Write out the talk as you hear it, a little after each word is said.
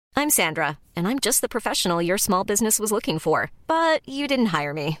I'm Sandra, and I'm just the professional your small business was looking for. But you didn't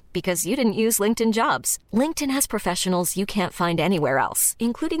hire me because you didn't use LinkedIn Jobs. LinkedIn has professionals you can't find anywhere else,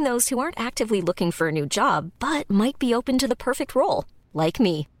 including those who aren't actively looking for a new job, but might be open to the perfect role, like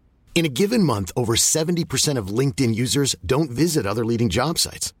me. In a given month, over 70% of LinkedIn users don't visit other leading job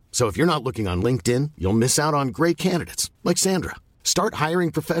sites. So if you're not looking on LinkedIn, you'll miss out on great candidates like Sandra. Start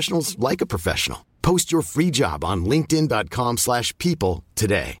hiring professionals like a professional. Post your free job on linkedin.com/people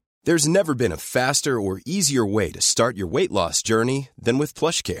today. There's never been a faster or easier way to start your weight loss journey than with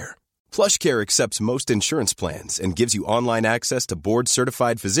PlushCare. PlushCare accepts most insurance plans and gives you online access to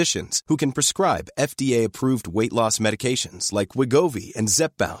board-certified physicians who can prescribe FDA-approved weight loss medications like Wegovy and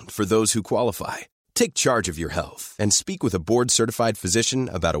Zepbound for those who qualify. Take charge of your health and speak with a board-certified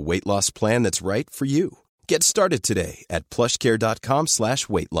physician about a weight loss plan that's right for you. Get started today at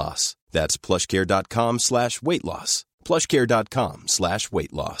plushcare.com/weight loss. That's plushcare.com/weight loss.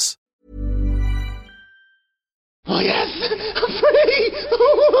 plushcare.com/weight loss. Oh, yes! I'm free!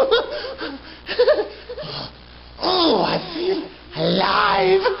 Oh, I feel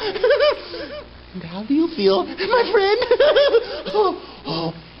alive! And how do you feel, my friend?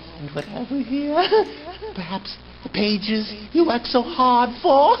 Oh, and what have we here? Perhaps the pages you worked so hard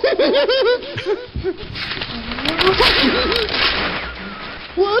for?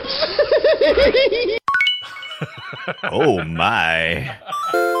 Whoops! Oh, my.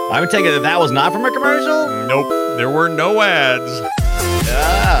 I'm taking that was not from a commercial? Nope. There were no ads.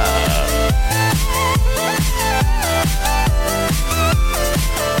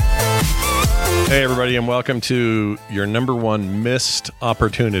 Hey, everybody, and welcome to your number one missed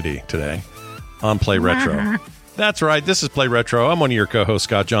opportunity today on Play Retro. That's right. This is Play Retro. I'm one of your co-hosts,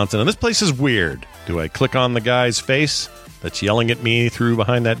 Scott Johnson, and this place is weird. Do I click on the guy's face that's yelling at me through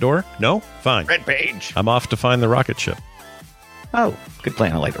behind that door? No? Fine. Red page. I'm off to find the rocket ship. Oh, good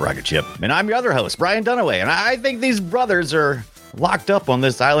plan. I like the rocket ship. And I'm your other host, Brian Dunaway, and I think these brothers are locked up on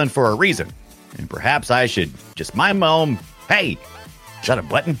this island for a reason. And perhaps I should just mind my own. Hey, is that a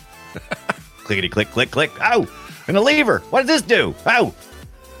button? Clickety click, click, click. Oh, and a lever. What does this do? Oh,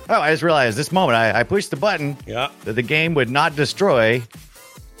 I just realized this moment I pushed the button that the game would not destroy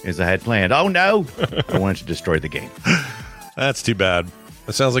as I had planned. Oh, no. I wanted to destroy the game. That's too bad.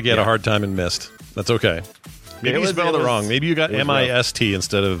 It sounds like you had a hard time in Myst. That's okay. Maybe you spelled it wrong. Maybe you got MIST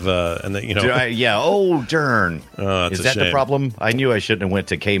instead of, and then, you know. Oh, darn. Is that the problem? I knew I shouldn't have went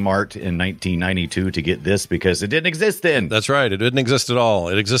to Kmart in 1992 to get this because it didn't exist then. That's right. It didn't exist at all.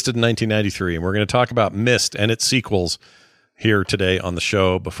 It existed in 1993. And we're going to talk about Myst and its sequels here today on the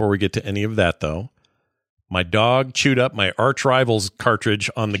show. Before we get to any of that, though, my dog chewed up my Arch Rivals cartridge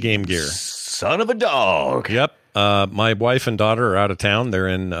on the Game Gear. Son of a dog. Yep. My wife and daughter are out of town. They're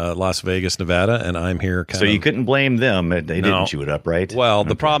in Las Vegas, Nevada, and I'm here. So you couldn't blame them. They didn't chew it up, right? Well,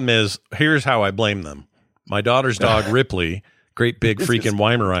 the problem is, here's how I blame them. My daughter's dog, Ripley, great big freaking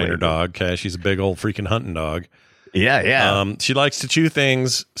Weimaraner dog. Okay, she's a big old freaking hunting dog. Yeah. She likes to chew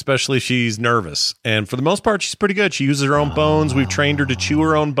things, especially if she's nervous. And for the most part, she's pretty good. She uses her own bones. We've trained her to chew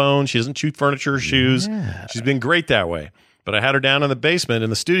her own bones. She doesn't chew furniture or shoes. Yeah. She's been great that way. But I had her down in the basement in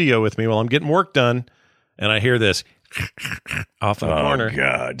the studio with me while I'm getting work done. And I hear this off in the corner. Oh,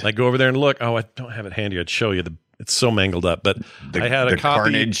 God. I go over there and look. Oh, I don't have it handy. I'd show you. It's so mangled up. But I had a copy.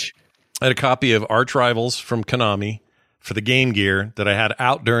 Carnage. I had a copy of Arch Rivals from Konami for the Game Gear that I had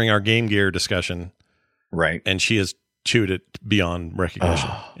out during our Game Gear discussion. Right. And she has chewed it beyond recognition.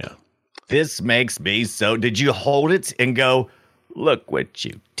 Yeah. This makes me so. Did you hold it and go, look what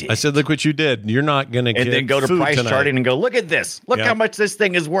you did? I said, look what you did. You're not going to get And then go to food price tonight. charting and go, look at this. Look how much this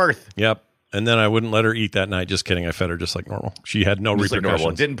thing is worth. Yep. And then I wouldn't let her eat that night. Just kidding. I fed her just like normal. She had no repercussions.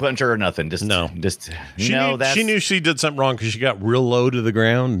 Like didn't punch her or nothing. Just she knew she did something wrong because she got real low to the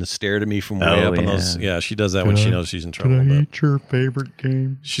ground and stared at me from way up. Yeah, she does that when she knows she's in trouble. Can I eat your favorite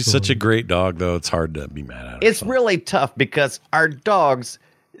game? She's such a great dog, though. It's hard to be mad at her. It's really tough because our dogs,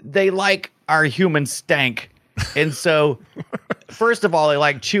 they like our human stank. And so, first of all, they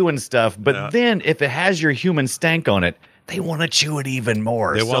like chewing stuff. But then if it has your human stank on it, they want to chew it even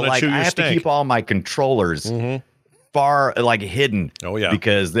more. They want to chew your I have stank. to keep all my controllers far, hidden. Oh yeah,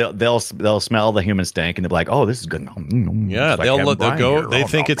 because they'll smell the human stank and they'll be like, "Oh, this is good." Yeah, they'll go. They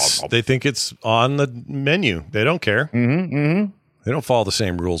think it's on the menu. They don't care. They don't follow the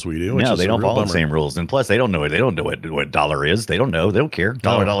same rules we do. No, they don't follow the same rules, and plus they don't know it. They don't know what dollar is. They don't know. They don't care.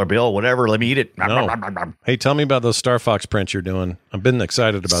 Dollar bill, whatever. Let me eat it. No. Hey, tell me about those Star Fox prints you're doing. I've been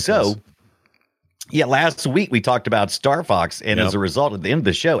excited about this. Yeah, last week we talked about Star Fox, and as a result, at the end of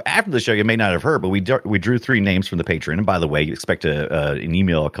the show, after the show, you may not have heard, but we drew 3 names from the Patreon. And by the way, you expect an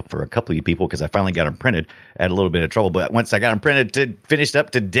email for a couple of you people because I finally got them printed. I had a little bit of trouble, but once I got them printed, finished up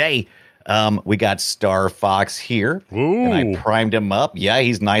today, we got Star Fox here, and I primed him up. Yeah,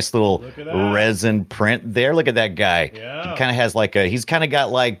 he's nice little resin print there. Look at that guy. Yeah. He kind of has he's kind of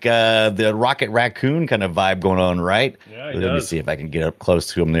got like the Rocket Raccoon kind of vibe going on, right? Yeah, Let me see if I can get up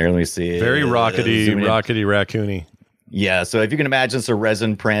close to him there. Let me see. Very rockety raccoony. Yeah, so if you can imagine, it's a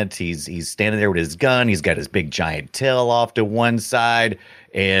resin print. He's standing there with his gun. He's got his big giant tail off to one side,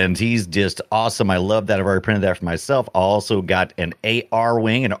 and he's just awesome. I love that. I've already printed that for myself. I also got an AR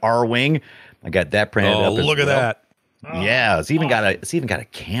wing, an R wing. I got that printed up. Oh, look at that! Yeah, it's even got a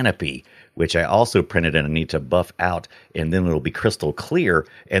canopy, which I also printed and I need to buff out, and then it'll be crystal clear.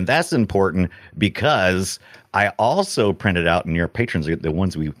 And that's important because I also printed out, and your patrons, the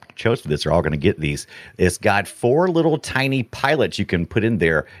ones we chose for this, are all going to get these. It's got 4 little tiny pilots you can put in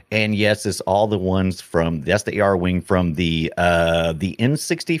there. And yes, it's all the ones that's the AR wing from the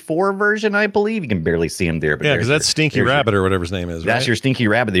N64 version, I believe. You can barely see him there. But yeah, because that's Stinky Rabbit or whatever his name is, right? That's your Stinky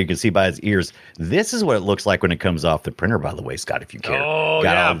Rabbit that you can see by his ears. This is what it looks like when it comes off the printer, by the way, Scott, if you care. Oh,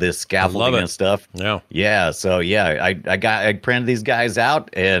 got all this scaffolding and stuff. Yeah. Yeah, so yeah, I printed these guys out,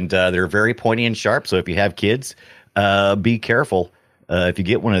 and they're very pointy and sharp, so if you have kids, be careful if you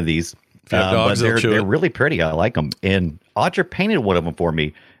get one of these. If you have dogs, but they're really pretty. I like them. And Audra painted one of them for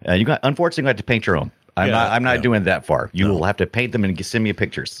me. Unfortunately, you have to paint your own. I'm not doing that far. You will have to paint them and send me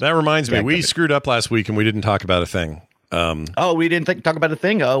pictures. That reminds me, we screwed up last week and we didn't talk about a thing. We didn't talk about a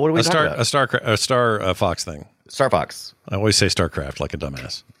thing? What did we talk about? A Star Fox thing. Star Fox. I always say StarCraft like a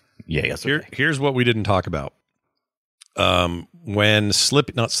dumbass. Yeah, yes. Okay. Here's what we didn't talk about. When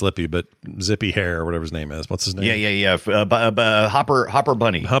not Slippy, but Zippy Hair or whatever his name is. What's his name? Yeah. Hopper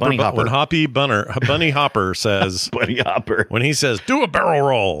Bunny. Bunny Hopper. When Bunny Hopper says Bunny Hopper. When he says do a barrel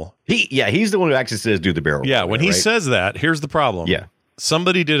roll. He's the one who actually says do the barrel roll. Yeah, when he says that, here's the problem. Yeah.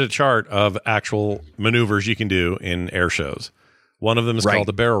 Somebody did a chart of actual maneuvers you can do in air shows. One of them is called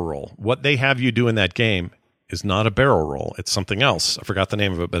a barrel roll. What they have you do in that game is not a barrel roll. It's something else. I forgot the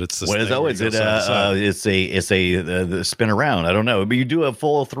name of it, but it's this. What is it? It's the spin around. I don't know, but you do a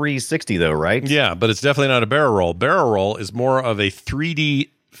full 360 though, right? Yeah, but it's definitely not a barrel roll. Barrel roll is more of a 3D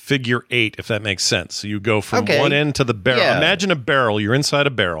figure 8, if that makes sense. So you go from one end to the barrel. Yeah. Imagine a barrel. You're inside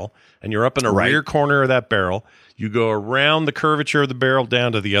a barrel, and you're up in a rear corner of that barrel. You go around the curvature of the barrel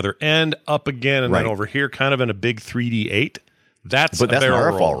down to the other end, up again, and then over here, kind of in a big 3D 8. That's not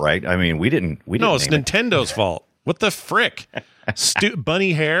our fault, right? I mean, we didn't. No, it's Nintendo's fault. What the frick?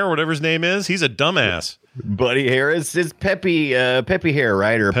 Bunny Hair, whatever his name is, he's a dumbass. Bunny Hair is Peppy Hair,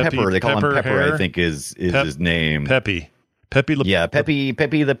 right? Or Pepper. They call him Pepper, Hair. I think is his name. Peppy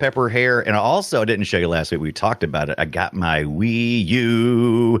the Pepper Hair. And also, I didn't show you last week. We talked about it. I got my Wii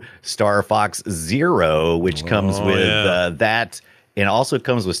U Star Fox Zero, which comes with that. And also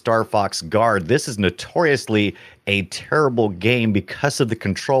comes with Star Fox Guard. This is notoriously a terrible game because of the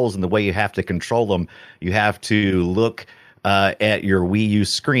controls and the way you have to control them. You have to look at your Wii U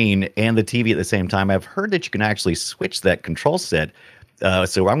screen and the TV at the same time. I've heard that you can actually switch that control set.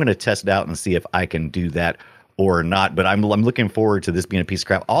 So I'm going to test it out and see if I can do that or not. But I'm looking forward to this being a piece of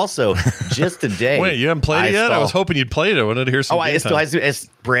crap. Also, just today. Wait, you haven't played it yet? I was hoping you'd played it. I wanted to hear some. It's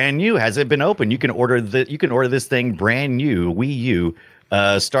brand new. Hasn't been open. You can order this thing brand new. Wii U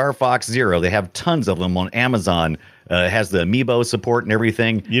Star Fox Zero. They have tons of them on Amazon. It has the amiibo support and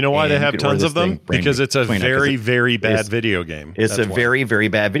everything. You know why they have tons of them? Because it's a very, very bad video game. It's a very, very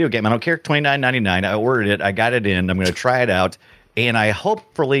bad video game. I don't care. $29.99. I ordered it. I got it in. I'm going to try it out. And I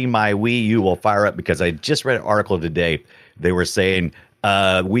hopefully my Wii U will fire up because I just read an article today. They were saying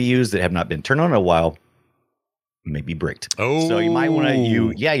Wii U's that have not been turned on in a while may be bricked. Oh, so you might want to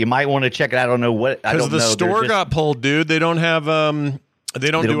you might want to check it out. I don't know what. I don't know. Because the store got pulled, dude. They don't have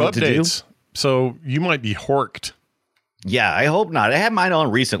they don't do updates. So you might be horked. Yeah, I hope not. I had mine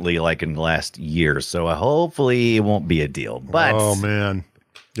on recently, like in the last year, so hopefully it won't be a deal. But oh man.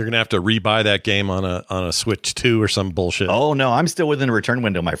 You're going to have to rebuy that game on a Switch 2 or some bullshit. Oh, no. I'm still within the return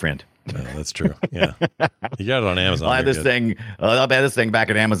window, my friend. Oh, that's true. Yeah. You got it on Amazon. I'll buy this thing back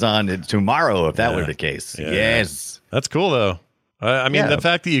at Amazon tomorrow if that were the case. Yeah. Yes. That's cool, though. I mean, the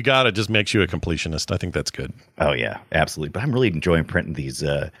fact that you got it just makes you a completionist. I think that's good. Oh, yeah. Absolutely. But I'm really enjoying printing these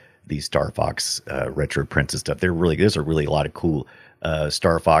Star Fox retro prints and stuff. Those are really a lot of cool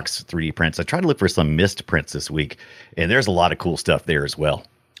Star Fox 3D prints. I tried to look for some Myst prints this week, and there's a lot of cool stuff there as well.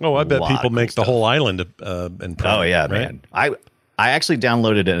 Oh, I bet people make the whole island and print. Oh yeah, right? man. I actually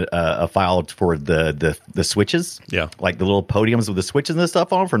downloaded a file for the switches. Yeah, like the little podiums with the switches and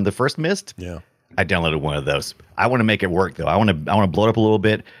stuff on them from the first Myst. Yeah, I downloaded one of those. I want to make it work though. I want to blow it up a little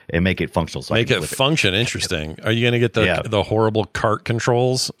bit and make it functional. So make it function. Interesting. Are you going to get the horrible cart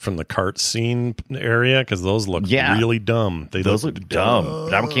controls from the cart scene area? Because those look really dumb. Those look dumb.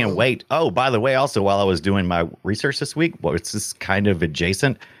 But I can't wait. Oh, by the way, also while I was doing my research this week, it's just kind of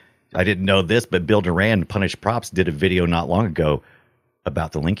adjacent. I didn't know this, but Bill Duran, Punish Props, did a video not long ago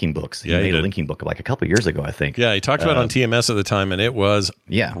about the linking books. He made a linking book like a couple of years ago, I think. Yeah, he talked about it on TMS at the time, and it was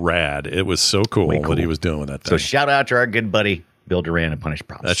rad. It was so cool what he was doing with that thing. So shout out to our good buddy, Bill Duran and Punish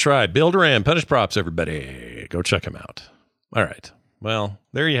Props. That's right. Bill Duran, Punish Props, everybody. Go check him out. All right. Well,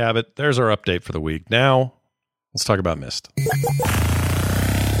 there you have it. There's our update for the week. Now, let's talk about Myst.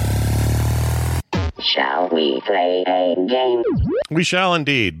 Shall we play a game? We shall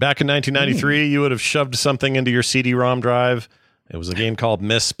indeed. Back in 1993, you would have shoved something into your CD-ROM drive. It was a game called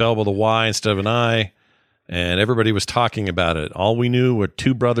Myst, spelled with a Y instead of an I, and everybody was talking about it. All we knew were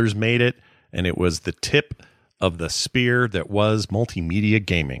two brothers made it, and it was the tip of the spear that was multimedia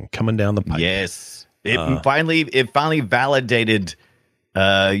gaming coming down the pipe. Yes. It finally validated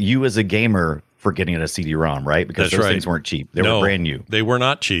you as a gamer for getting a CD-ROM, right? Because those things weren't cheap. They were brand new. They were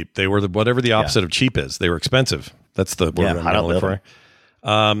not cheap. They were whatever the opposite of cheap is. They were expensive. That's the word I'm looking for.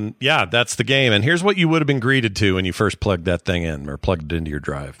 That's the game. And here's what you would have been greeted to when you first plugged that thing in or plugged it into your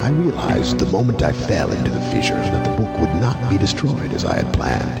drive. I realized the moment I fell into the fissure that the book would not be destroyed as I had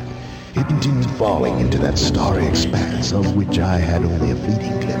planned. It continued falling into that starry expanse of which I had only a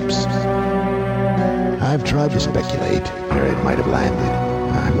fleeting glimpse. I've tried to speculate where it might have landed.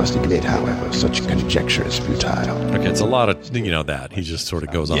 I must admit, however, such conjecture is futile. Okay, it's a lot of, that. He just sort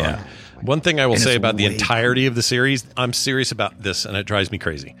of goes on. One thing I will say about the entirety of the series, I'm serious about this, and it drives me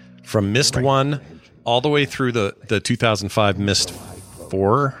crazy. From Myst 1 all the way through the 2005 Myst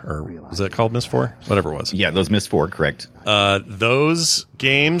 4, or was that called Myst 4? Whatever it was. Yeah, those Myst 4, correct. Those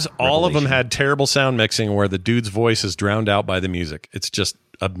games, all of them had terrible sound mixing where the dude's voice is drowned out by the music. It's just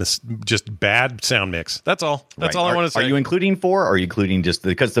bad sound mix. That's all. That's all I want to say. Are you including 4, or are you including just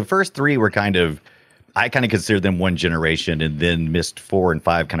because the first 3 were I kind of consider them one generation, and then Myst 4 and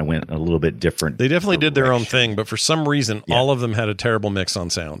 5 kind of went a little bit different. They definitely did their own thing, but for some reason, all of them had a terrible mix on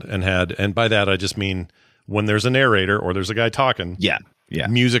sound, and by that I just mean when there's a narrator or there's a guy talking,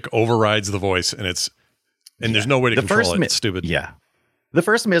 music overrides the voice, and there's no way to control it. It's stupid. Yeah, the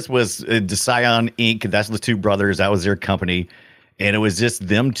first Myst was Scion Inc. That's the two brothers. That was their company. And it was just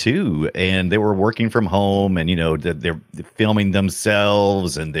them two, and they were working from home, and they're filming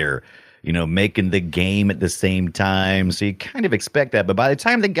themselves, and they're making the game at the same time. So you kind of expect that. But by the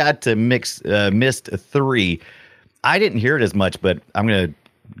time they got to Myst 3, I didn't hear it as much. But I'm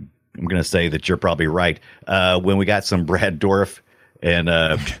gonna say that you're probably right. When we got some Brad Dourif, and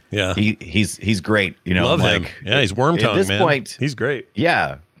he's great. Love him. Yeah, he's worm tongue, man. At this point, he's great.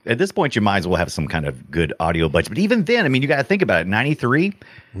 Yeah. At this point, you might as well have some kind of good audio budget. But even then, I mean, you got to think about it. 93,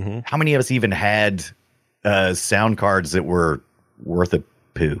 how many of us even had sound cards that were worth a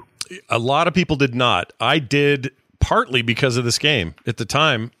poo? A lot of people did not. I did, partly because of this game. At the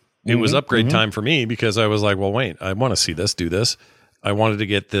time, it was upgrade time for me because I was like, well, wait, I want to see this, do this. I wanted to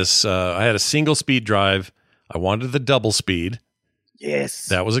get this. I had a single speed drive. I wanted the double speed. Yes.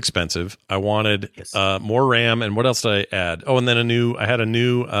 That was expensive. I wanted more RAM, and what else did I add? Oh, and then I had a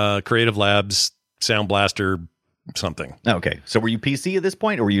new Creative Labs Sound Blaster something. Okay. So were you PC at this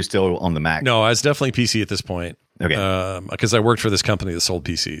point, or were you still on the Mac? No, I was definitely PC at this point. Okay. Because I worked for this company that sold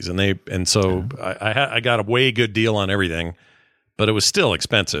PCs, and so I got a way good deal on everything, but it was still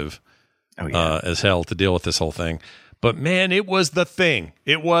expensive as hell to deal with this whole thing. But man, it was the thing.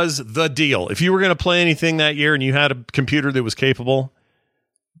 It was the deal. If you were going to play anything that year and you had a computer that was capable,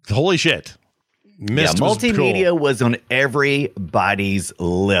 holy shit. Myst multimedia was on everybody's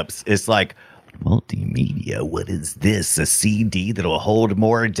lips. It's like, multimedia, what is this? A CD that'll hold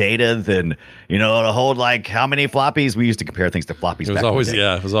more data than, it'll hold like how many floppies? We used to compare things to floppies. It was always,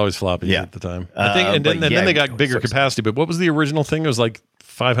 it was always floppies at the time. I think, and then they got bigger capacity. But what was the original thing? It was like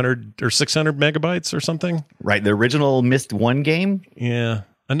 500 or 600 megabytes or something. Right. The original Myst 1 game. Yeah.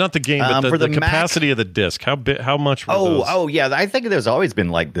 And not the game, but the capacity of the disc. How much were those? Oh, yeah. I think there's always been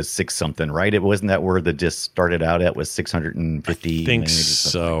like the 6 something, right? It wasn't that where the disc started out at was 650. I think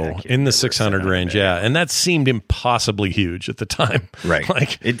so. In the 600 range, yeah. And that seemed impossibly huge at the time. Right.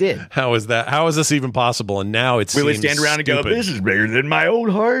 Like it did. How is that? How is this even possible? And now it's we would stand around and go, "This is bigger than my old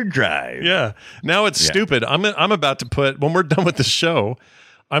hard drive." Yeah. Now it's stupid. I'm about to put, when we're done with the show,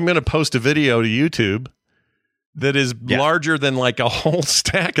 I'm going to post a video to YouTube that is larger than like a whole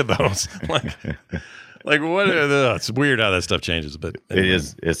stack of those. Like, Like what? It's weird how that stuff changes, but anyway. It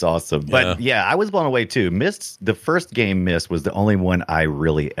is. It's awesome. But yeah, I was blown away too. Myst, the first game Myst was the only one I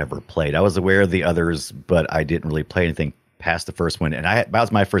really ever played. I was aware of the others, but I didn't really play anything past the first one. And that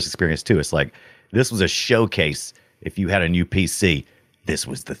was my first experience too. It's like this was a showcase. If you had a new PC, this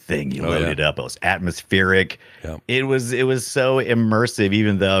was the thing you loaded up. It was atmospheric. Yeah. It was so immersive,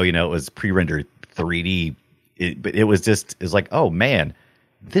 even though it was pre-rendered 3D. But it was like, oh man,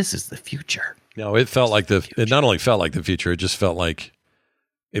 this is the future. No, it felt like it not only felt like the future, it just felt like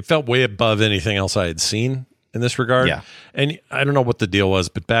it felt way above anything else I had seen in this regard. Yeah. And I don't know what the deal was,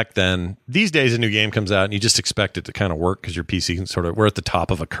 but back then, these days a new game comes out and you just expect it to kind of work because your PC can we're at the top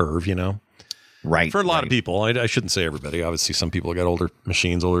of a curve, Right. For a lot of people. I shouldn't say everybody. Obviously, some people got older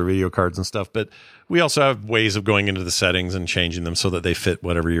machines, older video cards and stuff, but we also have ways of going into the settings and changing them so that they fit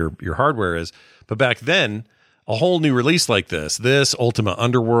whatever your hardware is. But back then, a whole new release like this Ultima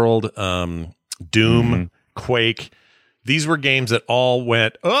Underworld, Doom, Quake, these were games that all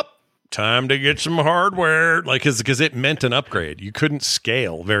went up. Time to get some hardware, because it meant an upgrade. You couldn't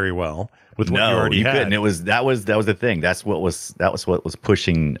scale very well with what you already had. Couldn't. That was the thing. That was what was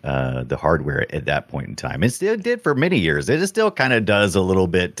pushing the hardware at that point in time. It still did for many years. It still kind of does a little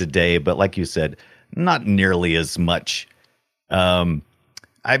bit today, but like you said, not nearly as much. I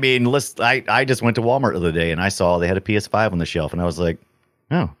just went to Walmart the other day and I saw they had a PS5 on the shelf, and I was like,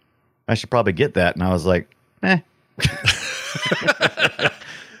 oh, I should probably get that. And I was like, eh.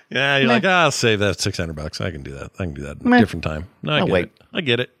 Yeah, you're like, I'll save that $600. I can do that. I can do that at a different time. No, I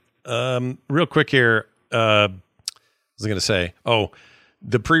get it. Real quick here. I was going to say,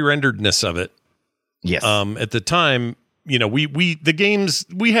 the pre-renderedness of it. Yes. At the time, we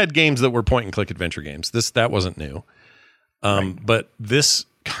had games that were point and click adventure games. That wasn't new. But this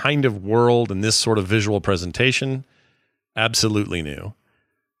kind of world and this sort of visual presentation, absolutely new.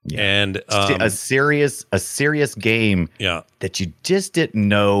 Yeah. And a serious game that you just didn't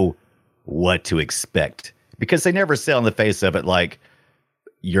know what to expect, because they never say on the face of it like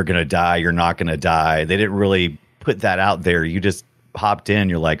you're gonna die, you're not gonna die. They didn't really put that out there. You just hopped in,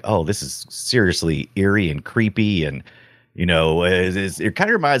 you're like, oh, this is seriously eerie and creepy, and it kind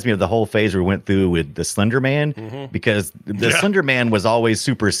of reminds me of the whole phase we went through with the Slender Man, because the Slender Man was always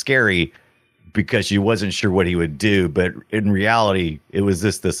super scary because you wasn't sure what he would do, but in reality, it was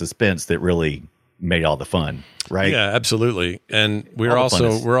the suspense that really made all the fun, right? Yeah, absolutely. And we're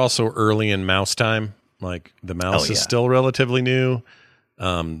also early in mouse time. Like the mouse is still relatively new,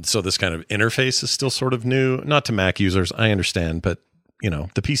 so this kind of interface is still sort of new. Not to Mac users, I understand, but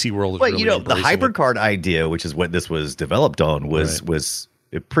the PC world is. But really the HyperCard idea, which is what this was developed on, was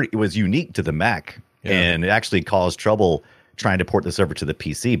unique to the Mac, and it actually caused trouble trying to port this over to the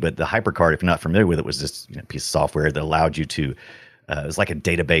PC. But the HyperCard, if you're not familiar with it, was just a piece of software that allowed you to it was like a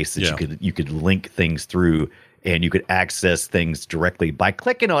database that you could link things through, and you could access things directly by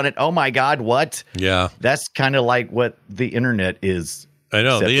clicking on it. Oh my God, what? Yeah. That's kind of like what the internet is. I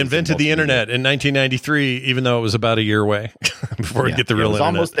know. They invented the internet in 1993, even though it was about a year away before we get the real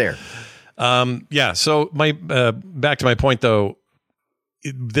internet. It was almost there. So my back to my point though,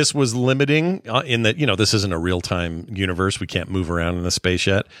 this was limiting in that, this isn't a real-time universe. We can't move around in the space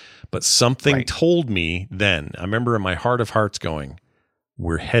yet. But something told me then, I remember in my heart of hearts going,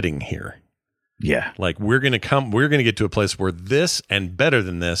 we're heading here. Yeah. Like we're going to get to a place where this and better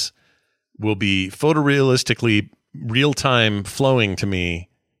than this will be photorealistically real-time flowing to me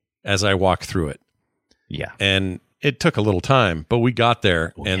as I walk through it. Yeah. And it took a little time, but we got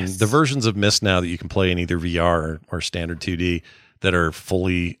there. Oh, and the versions of Myst now that you can play in either VR or standard 2D that are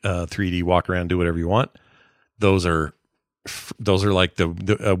fully 3D, walk around, do whatever you want. Those are like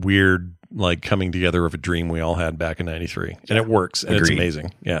a weird like coming together of a dream we all had back in '93, and it works, and it's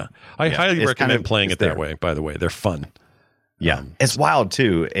amazing. Yeah, I highly recommend playing it that way. By the way, they're fun. Yeah, it's wild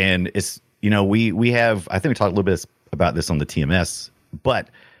too, and it's we have. I think we talked a little bit about this on the TMS, but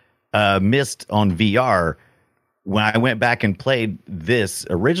Myst on VR. When I went back and played this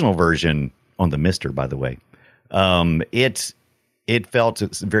original version on the Mister, by the way, it felt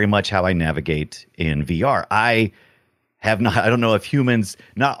very much how I navigate in VR. I don't know if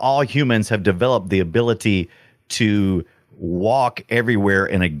not all humans have developed the ability to walk everywhere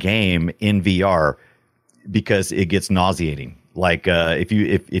in a game in VR, because it gets nauseating. Like if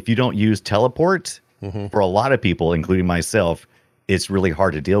you don't use teleport, for a lot of people, including myself, it's really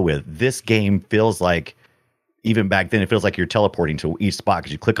hard to deal with. This game feels like, even back then, it feels like you're teleporting to each spot,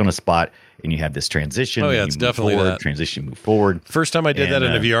 because you click on a spot and you have this transition. Oh yeah, it's definitely forward, that transition, move forward. First time I did that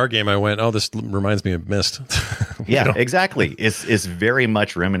in a VR game, I went, "Oh, this reminds me of Myst." Yeah, exactly. It's very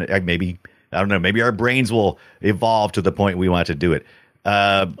much reminiscent. Maybe I don't know. Maybe our brains will evolve to the point we want to do it.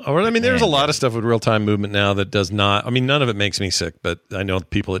 There's a lot of stuff with real-time movement now that does not. I mean, none of it makes me sick, but I know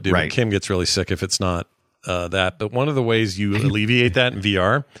people that do. Right. Kim gets really sick if it's not that. But one of the ways you alleviate that in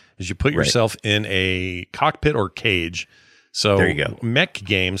VR is you put yourself in a cockpit or cage. So there you go. Mech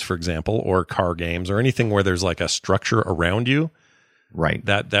games, for example, or car games, or anything where there's like a structure around you. Right.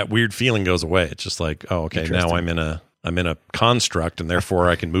 That weird feeling goes away. It's just like, oh, okay, now I'm in a construct, and therefore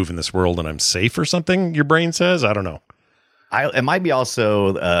I can move in this world, and I'm safe or something. Your brain says, I don't know. It might be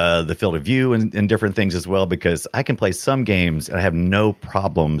also the field of view and different things as well, because I can play some games and I have no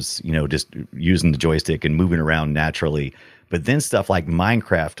problems, just using the joystick and moving around naturally. But then stuff like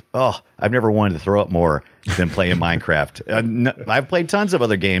Minecraft, I've never wanted to throw up more than playing Minecraft. I've played tons of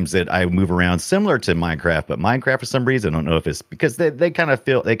other games that I move around similar to Minecraft, but Minecraft for some reson, I don't know if it's because they kind of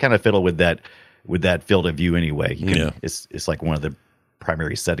fiddle with that field of view anyway. It's like one of the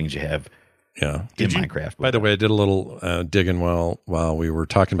primary settings you have. Yeah, in Minecraft. By the way, I did a little digging while we were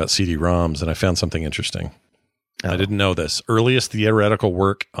talking about CD-ROMs, and I found something interesting. I didn't know this. Earliest theoretical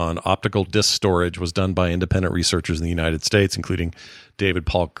work on optical disk storage was done by independent researchers in the United States, including David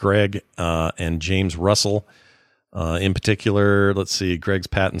Paul Gregg and James Russell. In particular, let's see, Gregg's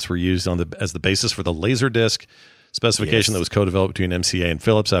patents were used as the basis for the Laserdisc specification that was co-developed between MCA and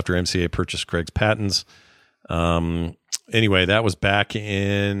Philips after MCA purchased Gregg's patents. Anyway, that was back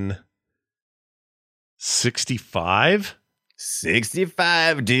in 65.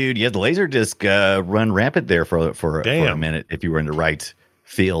 65, dude. Yeah, the Laserdisc run rampant there for a minute if you were in the right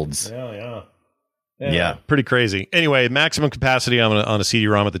fields. Yeah. Pretty crazy. Anyway, maximum capacity on a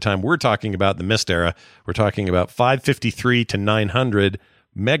CD-ROM at the time we're talking about, the Myst era, we're talking about 553 to 900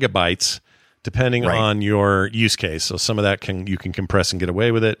 megabytes, depending on your use case. So some of that you can compress and get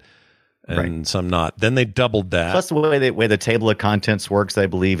away with it, and some not. Then they doubled that. Plus the way the table of contents works, I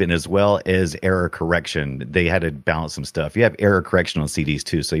believe, and as well as error correction. They had to balance some stuff. You have error correction on CDs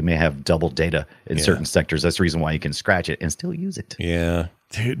too, so you may have double data in certain sectors. That's the reason why you can scratch it and still use it. Yeah.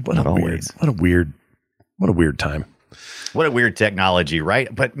 Dude, what a weird time. What a weird technology,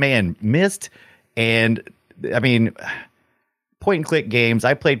 right? But man, Myst, and I mean, point and click games.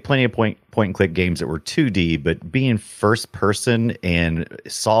 I played plenty of point and click games that were 2D, but being first person and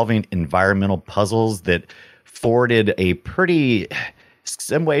solving environmental puzzles that forwarded a pretty,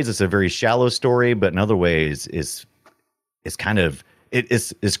 some ways it's a very shallow story, but in other ways it's kind of,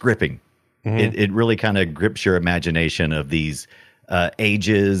 it's gripping. Mm-hmm. It really kind of grips your imagination of these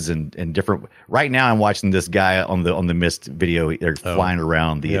ages and different. Right now I'm watching this guy on the Myst video. They're flying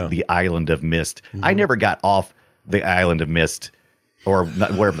around the island of Myst. Mm-hmm. I never got off the island of Myst, or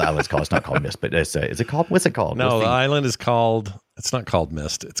not, whatever the island's called. It's not called Myst, but is it called? What's it called? No, the island is called. It's not called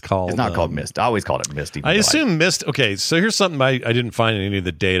Myst. It's not called Myst. I always called it Myst. I assume Myst. Okay, so here's something I didn't find in any of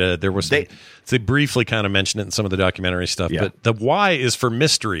the data. There was they briefly kind of mentioned it in some of the documentary stuff, but the Y is for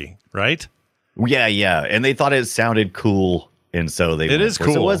mystery, right? Yeah, and they thought it sounded cool, and so they. It is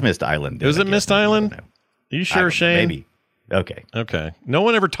cool. So it was Myst Island. Was it Myst Island? Are you sure, Shane? Maybe. Okay. No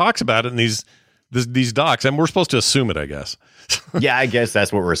one ever talks about it in these docs, and we're supposed to assume it, I guess. Yeah, I guess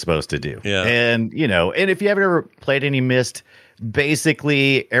that's what we're supposed to do. Yeah. And and if you haven't ever played any Myst,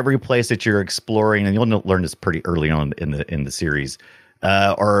 basically every place that you're exploring, and you'll learn this pretty early on in the series,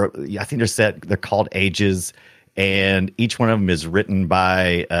 or I think they're called ages, and each one of them is written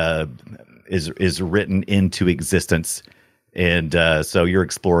by is written into existence, and so you're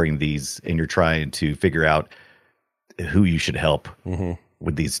exploring these, and you're trying to figure out who you should help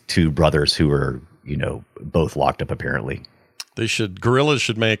with these two brothers who are both locked up apparently. Guerrillas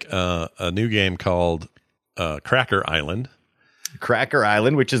should make a new game called Cracker Island. Cracker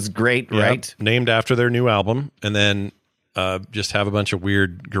Island, which is great, right? Named after their new album, and then just have a bunch of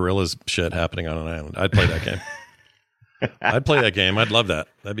weird Guerrillas shit happening on an island. I'd play that game. I'd love that.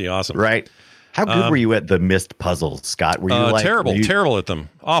 That'd be awesome. Right. How good were you at the Myst puzzles, Scott? Were you terrible at them?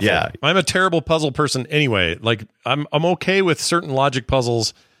 Awful. Yeah. I'm a terrible puzzle person anyway. Like I'm okay with certain logic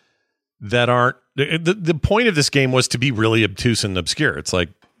puzzles that aren't. The point of this game was to be really obtuse and obscure. It's like,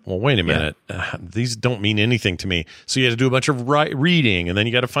 well, wait a minute. These don't mean anything to me. So you had to do a bunch of reading, and then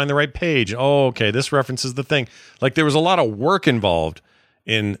you got to find the right page. Oh, okay, this references the thing. Like there was a lot of work involved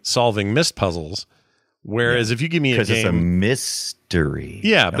in solving Myst puzzles. Whereas if you give me a game, because it's a mystery.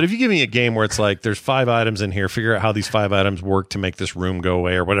 Yeah, but if you give me a game where it's like there's 5 items in here, figure out how these 5 items work to make this room go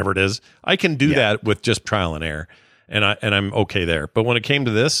away or whatever it is, I can do that with just trial and error, and I'm okay there. But when it came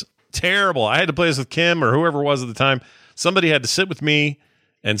to this, terrible. I had to play this with Kim or whoever it was at the time. Somebody had to sit with me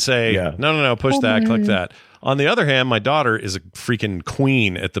and say, no, push that, click that. On the other hand, my daughter is a freaking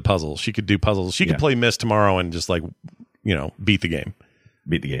queen at the puzzles. She could do puzzles. She could play Myst tomorrow and just beat the game.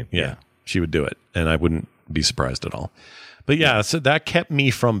 Beat the game. Yeah. She would do it, and I wouldn't be surprised at all. But yeah, so that kept me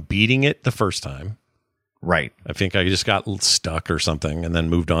from beating it the first time. Right. I think I just got stuck or something and then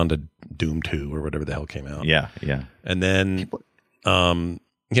moved on to Doom 2 or whatever the hell came out. Yeah. And then,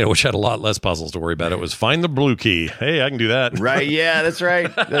 which had a lot less puzzles to worry about. It was find the blue key. Hey, I can do that. Right. Yeah, that's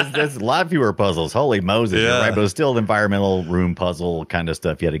right. That's a lot fewer puzzles. Holy Moses. Yeah. Right. But it was still an environmental room puzzle kind of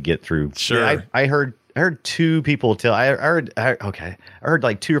stuff you had to get through. Sure. Yeah, I heard two people tell. I heard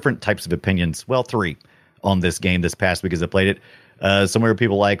like two different types of opinions. Well, three on this game this past week as I played it. Some of the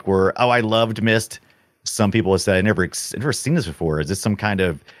people I loved Myst. Some people have said, I've never seen this before. Is this some kind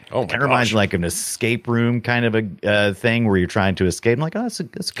of, kind of reminds me like an escape room kind of a thing where you're trying to escape? I'm like, oh, it's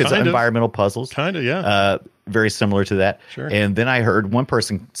because of environmental puzzles. Kind of, yeah. Very similar to that. Sure. And then I heard one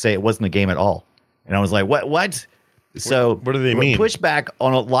person say it wasn't a game at all. And I was like, what? So what do they mean? Pushback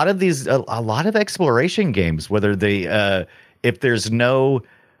on a lot of these, a lot of exploration games, whether they, if there's no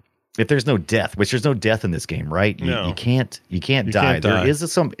death, which there's no death in this game, right? You can't die. There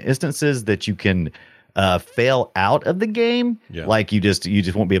is some instances that you can fail out of the game, like you just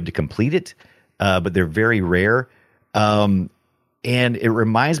won't be able to complete it, but they're very rare. And it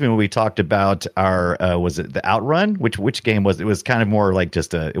reminds me when we talked about our was it the Outrun, which game was it? Was kind of more like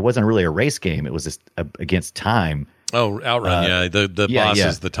just it wasn't really a race game, it was just against time. Oh, Outrun, the boss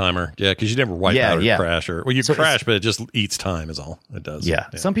is the timer, because you never wipe out or crash, you crash, but it just eats time is all it does.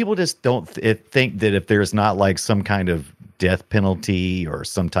 Some people just don't think that if there's not like some kind of death penalty or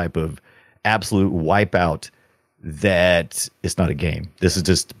some type of absolute wipeout, that it's not a game. It's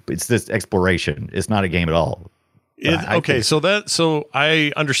this exploration. It's not a game at all. So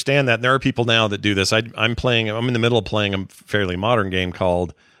I understand that. There are people now that do this. I'm in the middle of playing a fairly modern game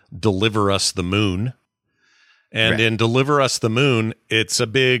called Deliver Us the Moon. And in Deliver Us the Moon, it's a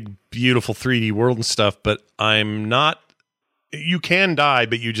big, beautiful 3D world and stuff, but you can die,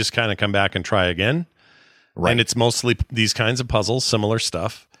 but you just kind of come back and try again. Right. And it's mostly these kinds of puzzles, similar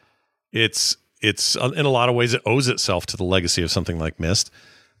stuff. It's in a lot of ways it owes itself to the legacy of something like Myst,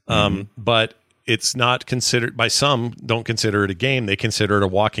 but it's not considered by some. Don't consider it a game; they consider it a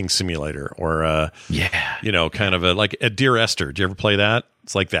walking simulator or kind of like a Dear Esther. Did you ever play that?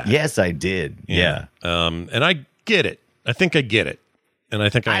 It's like that. Yes, I did. Yeah. And I get it. I think I get it, and I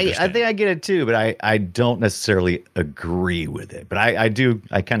think I understand. I think I get it too, but I don't necessarily agree with it. But I do.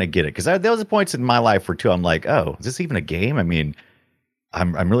 I kind of get it because there was points in my life where too I'm like, oh, is this even a game? I mean,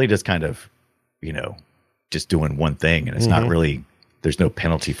 I'm really just kind of, just doing one thing, and it's not really. There's no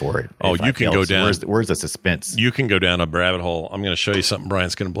penalty for it. Oh, you can go down. Where's the suspense? You can go down a rabbit hole. I'm going to show you something, Brian.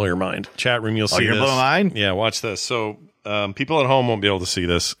 It's going to blow your mind. Chat room, you'll see this. You're blowing mine? Yeah, watch this. So people at home won't be able to see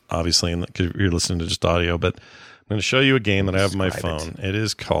this, obviously, because you're listening to just audio. But I'm going to show you a game that I have on my phone. It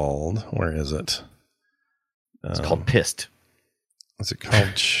is called. Where is it? It's called Pissed. Is it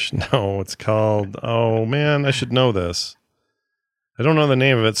called? No, it's called. Oh man, I should know this. I don't know the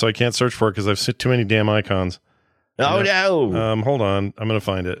name of it, so I can't search for it because I've seen too many damn icons. Oh no! Hold on, I'm going to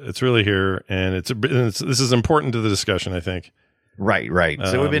find it. It's really here, and this is important to the discussion, I think. Right.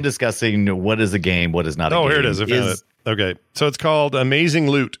 So we've been discussing what is a game, what is not a game. Oh, here it is. I found it. Okay, so it's called Amazing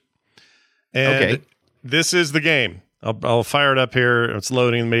Loot, and this is the game. I'll fire it up here. It's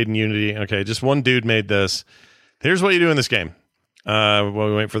loading, made in Unity. Okay, just one dude made this. Here's what you do in this game. While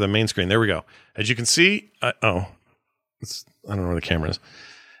we wait for the main screen. There we go. As you can see, I don't know where the camera is.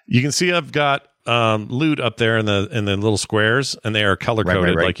 You can see I've got loot up there in the little squares, and they are color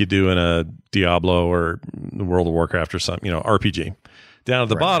coded like you do in a Diablo or World of Warcraft or something, RPG. Down at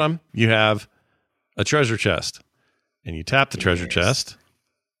the bottom, you have a treasure chest, and you tap the treasure chest,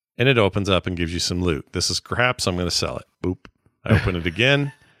 and it opens up and gives you some loot. This is crap, so I'm going to sell it. Boop. I open it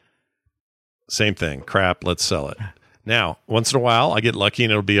again. Same thing. Crap. Let's sell it. Now, once in a while, I get lucky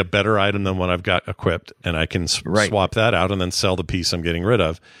and it'll be a better item than what I've got equipped, and I can swap that out and then sell the piece I'm getting rid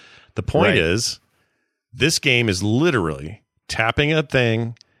of. The point is, this game is literally tapping a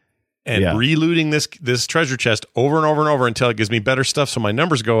thing and relooting this treasure chest over and over and over until it gives me better stuff, so my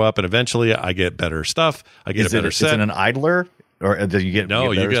numbers go up, and eventually I get better stuff. I get a better set. Is it an idler? Or do you get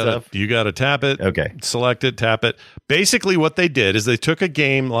you got to tap it. Okay, select it, tap it. Basically, what they did is they took a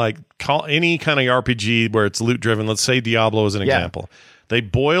game like any kind of RPG where it's loot driven. Let's say Diablo is an example. They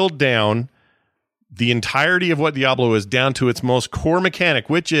boiled down the entirety of what Diablo is down to its most core mechanic,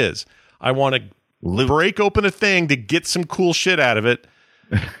 which is I want to break open a thing to get some cool shit out of it,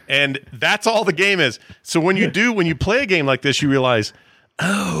 and that's all the game is. So when you play a game like this, you realize,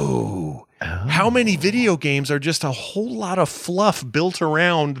 how many video games are just a whole lot of fluff built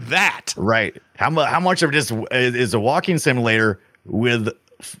around that? Right. How much of this is a walking simulator with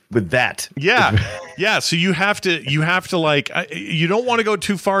with that. Yeah. So you have to like, you don't want to go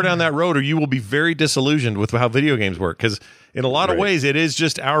too far down that road, or you will be very disillusioned with how video games work. Because in a lot of ways, it is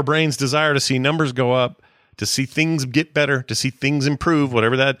just our brain's desire to see numbers go up, to see things get better, to see things improve,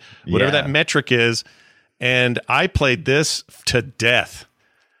 whatever that metric is. And I played this to death.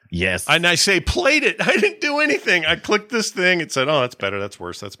 Yes. And I say played it. I didn't do anything. I clicked this thing. It said, oh, that's better. That's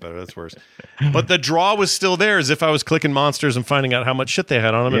worse. That's better. That's worse. But the draw was still there, as if I was clicking monsters and finding out how much shit they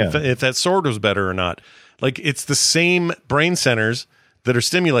had on them, and if that sword was better or not. Like, it's the same brain centers that are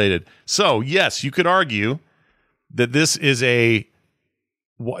stimulated. So, yes, you could argue that this is you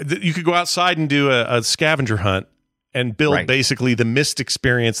could go outside and do a scavenger hunt and build basically the Myst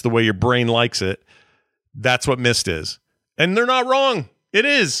experience the way your brain likes it. That's what Myst is. And they're not wrong. It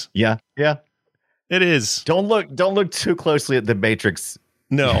is. Yeah. It is. Don't look too closely at the Matrix.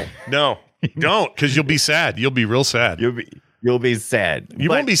 No, don't, because you'll be sad. You'll be real sad. You'll be sad. You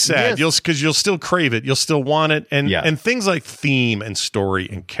won't be sad. Because you'll still crave it. You'll still want it. And things like theme and story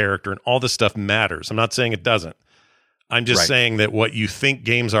and character and all this stuff matters. I'm not saying it doesn't. I'm just saying that what you think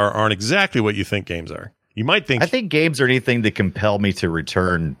games aren't exactly what you think games are. You might think. I think games are anything that compel me to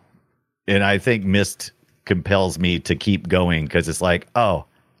return, and I think Myst compels me to keep going, because it's like, oh,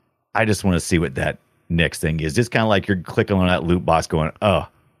 I just want to see what that next thing is. Just kind of like you're clicking on that loot box going, oh,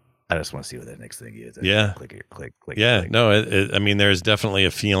 I just want to see what that next thing is. Click. Yeah, no, I mean, there's definitely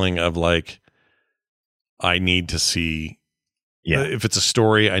a feeling of like, I need to see, if it's a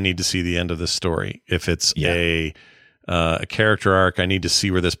story, I need to see the end of this story. If it's a character arc, I need to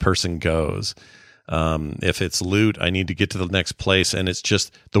see where this person goes. If it's loot, I need to get to the next place. And it's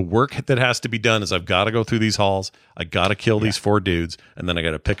just the work that has to be done is I've got to go through these halls. I got to kill these 4 dudes. And then I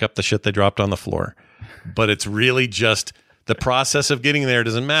got to pick up the shit they dropped on the floor. But it's really just the process of getting there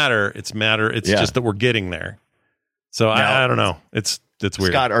doesn't matter. It's just that we're getting there. So now, I don't know. It's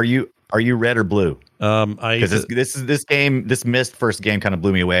weird. Scott, are you red or blue? Because this Myst first game kind of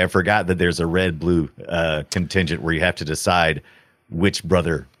blew me away. I forgot that there's a red-blue contingent where you have to decide which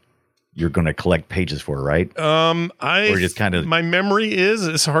brother you're going to collect pages for, right? Or just kind of, my memory is,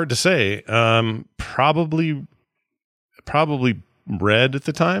 it's hard to say. Probably red at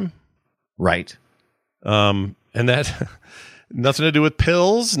the time, right? And that nothing to do with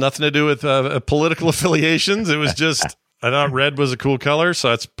pills, nothing to do with political affiliations. It was just I thought red was a cool color, so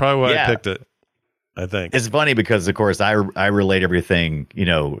that's probably why I picked it. I think it's funny because, of course, I relate everything.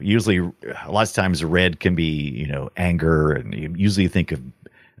 Usually, a lot of times, red can be anger, and you usually think of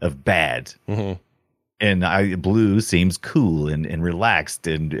bad, and blue seems cool and relaxed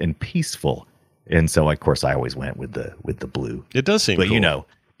and peaceful, and so of course I always went with the blue. It does seem, but cool.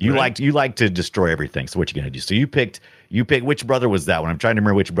 You like to destroy everything. So what you gonna do? So you picked which brother was that one? I'm trying to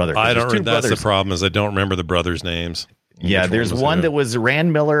remember which brother. I don't remember. That's the problem, is I don't remember the brothers' names. Yeah, there's one that was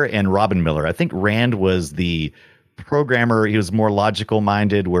Rand Miller and Robin Miller. I think Rand was the programmer. He was more logical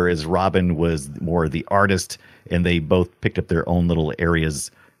minded, whereas Robin was more the artist, and they both picked up their own little areas.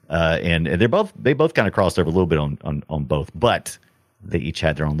 And they both kind of crossed over a little bit on both, but they each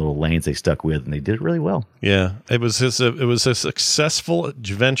had their own little lanes they stuck with, and they did it really well. Yeah, it was a successful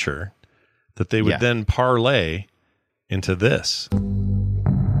adventure that they would then parlay into this.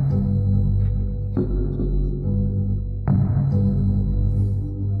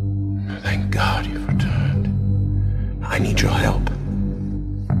 Thank God you've returned. I need your help.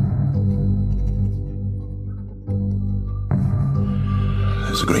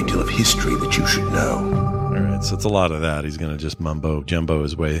 There's a great deal of history that you should know. All right, so it's a lot of that. He's going to just jumbo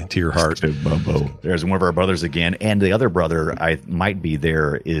his way to your heart. There's one of our brothers again, and the other brother I might be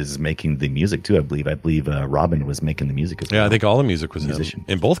there is making the music too. I believe Robin was making the music as well. Yeah, I think all the music was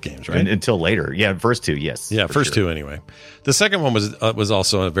in both games, right? Until later, first two, yes. Yeah, first two anyway. The second one was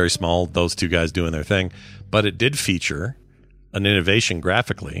also a very small. Those two guys doing their thing, but it did feature an innovation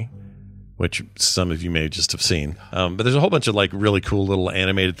graphically, which some of you may just have seen. But there's a whole bunch of like really cool little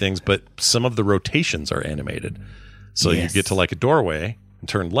animated things, but some of the rotations are animated. So you get to like a doorway and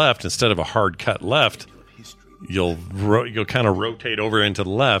turn left. Instead of a hard cut left, you'll kind of rotate over into the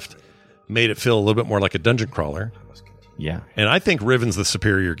left, made it feel a little bit more like a dungeon crawler. Yeah. And I think Riven's the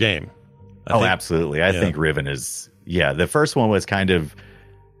superior game. Absolutely. I think Riven is, the first one was kind of,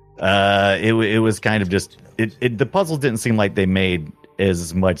 it was kind of just, the puzzles didn't seem like they made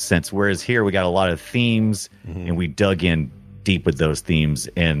as much sense, whereas here we got a lot of themes, and we dug in deep with those themes,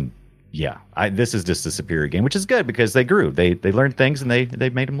 and this is just a superior game, which is good because they grew, they learned things, and they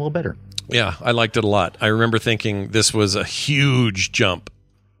made them a little better. I liked it a lot. I remember thinking this was a huge jump,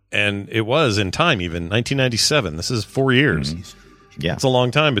 and it was in time. Even 1997, this is 4 years. It's a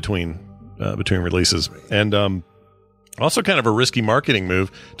long time between releases, and Also, kind of a risky marketing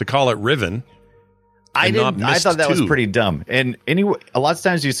move to call it Riven. I thought that was pretty dumb. And anyway, a lot of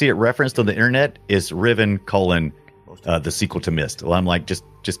times you see it referenced on the internet is Riven : the sequel to Myst. Well, I'm like, just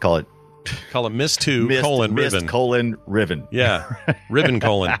call it Myst 2 : Riven. Myst : Riven. Yeah, Riven :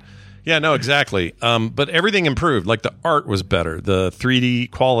 Yeah, no, exactly. But everything improved. Like the art was better. The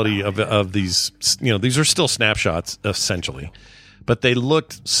 3D quality of these, these are still snapshots essentially, but they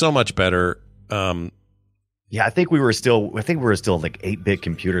looked so much better. Yeah, I think we were still like 8-bit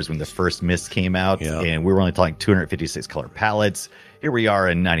computers when the first Myst came out, and we were only talking 256 color palettes. Here we are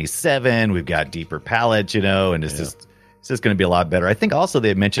in '97. We've got deeper palettes, and it's just going to be a lot better. I think also they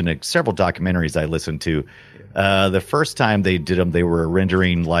had mentioned several documentaries I listened to. The first time they did them, they were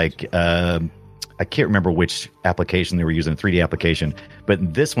rendering like I can't remember which application they were using, 3D application,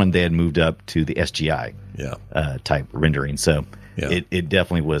 but this one they had moved up to the SGI type rendering. So it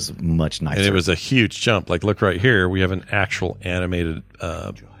definitely was much nicer. And it was a huge jump. Like, look right here, we have an actual animated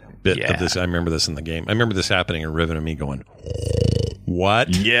bit of this. I remember this in the game. I remember this happening in Riven and me going,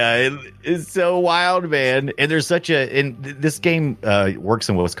 what? Yeah, it's so wild, man. And there's this game works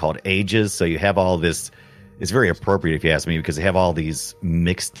in what's called ages. So you have all this. It's very appropriate, if you ask me, because they have all these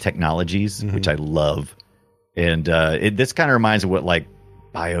mixed technologies, which I love. And this kind of reminds of what like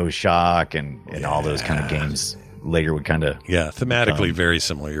BioShock and all those kind of games later would kind of thematically very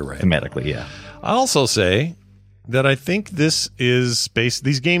similar. You're right. Thematically, yeah. I also say that I think this is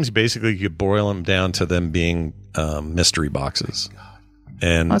these games basically you could boil them down to them being mystery boxes.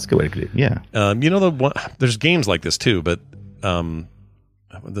 And that's a good way to do it. Yeah. There's games like this too, but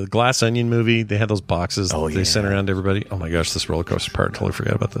the Glass Onion movie, they had those boxes they sent around to everybody. Oh my gosh, this roller coaster part, totally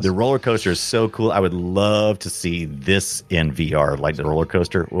forgot about this. The roller coaster is so cool. I would love to see this in VR, like the roller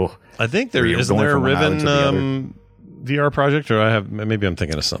coaster. Oh, I think isn't there a Riven VR project, or maybe I'm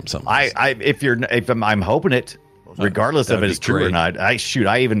thinking of something. I'm hoping it, regardless of it is true or not. I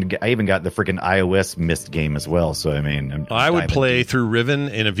even got the freaking iOS Myst game as well. So I mean, I would play through Riven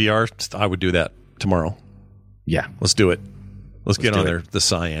in a VR. I would do that tomorrow. Yeah, let's do it. Let's get on there. The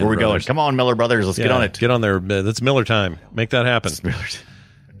Cyan. Where we going? Come on, Miller Brothers. Let's get on it. Get on there. That's Miller time. Make that happen.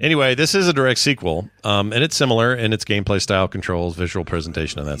 Anyway, this is a direct sequel, and it's similar in its gameplay style, controls, visual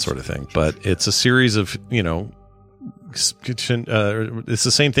presentation, and that sort of thing. But it's a series of, it's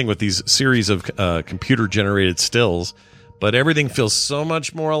the same thing with these series of computer-generated stills, but everything feels so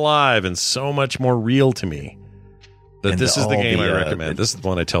much more alive and so much more real to me. This is the game I recommend. This is the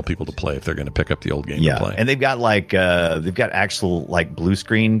one I tell people to play if they're going to pick up the old game to play. And they've got actual like blue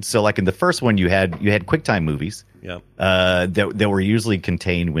screen. So like in the first one, you had QuickTime movies. Yeah. That were usually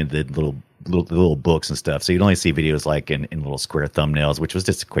contained with the little books and stuff. So you'd only see videos like in little square thumbnails, which was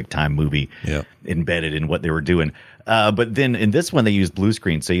just a QuickTime movie embedded in what they were doing. But then in this one, they used blue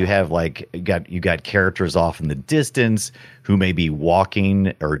screen. So you have you got characters off in the distance who may be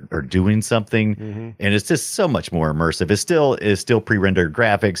walking or doing something, and it's just so much more immersive. It's still pre-rendered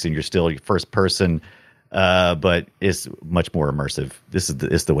graphics, and you're still first person, but it's much more immersive.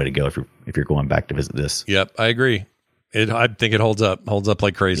 It's the way to go if you're going back to visit this. Yep, I agree. I think it holds up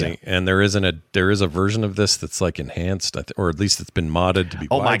like crazy. Yeah. And there is a version of this that's like enhanced, or at least it's been modded to be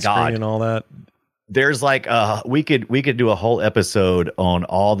widescreen and all that. There's like we could do a whole episode on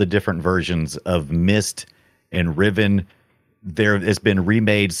all the different versions of Myst and Riven. It's been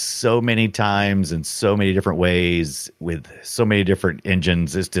remade so many times in so many different ways with so many different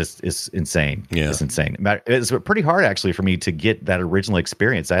engines. It's insane. Yeah. It's insane. It's pretty hard actually for me to get that original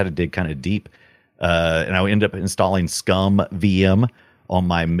experience. I had to dig kind of deep. And I ended up installing Scum VM on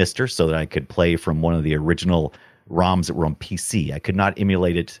my Myster so that I could play from one of the original ROMs that were on PC. I could not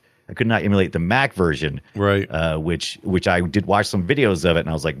emulate it. I could not emulate the Mac version, right? Which I did watch some videos of it, and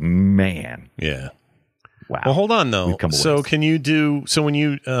I was like, man, yeah, wow. Well, hold on though. So can you do? So when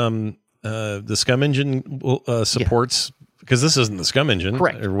you the Scum engine supports. Because this isn't the Scum engine.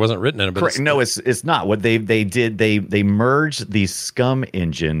 Correct. It wasn't written in it. But correct. No, it's not. What they did, they merged the Scum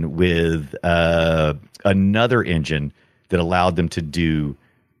engine with another engine that allowed them to do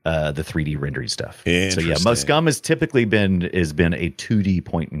the 3D rendering stuff. So yeah, most Scum has typically been a 2D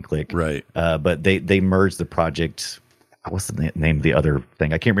point and click. Right. But they merged the project. What's the name of the other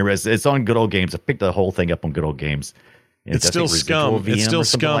thing? I can't remember. It's on Good Old Games. I picked the whole thing up on Good Old Games. It's still Scum. It's still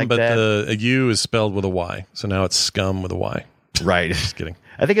Scum, like but the U is spelled with a Y. So now it's Scum with a Y. Right. Just kidding.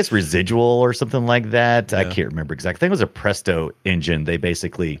 I think it's Residual or something like that. Yeah. I can't remember exactly. I think it was a Presto engine. They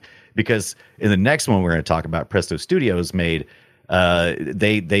basically, because in the next one we're going to talk about, Presto Studios made,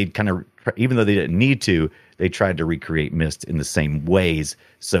 they kind of, even though they didn't need to, they tried to recreate Myst in the same ways.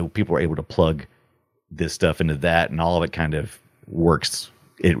 So people were able to plug this stuff into that, and all of it kind of works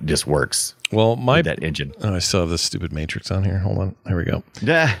it just works. Well, with that engine. Oh, I still have this stupid Matrix on here. Hold on. Here we go.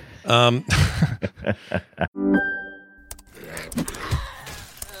 Yeah.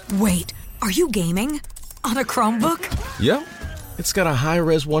 Wait, are you gaming? On a Chromebook? Yep. It's got a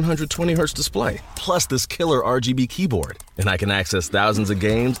high-res 120Hz display, plus this killer RGB keyboard. And I can access thousands of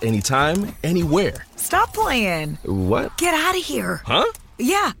games anytime, anywhere. Stop playing. What? Get out of here. Huh?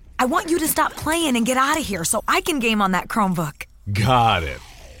 Yeah, I want you to stop playing and get out of here so I can game on that Chromebook. Got it.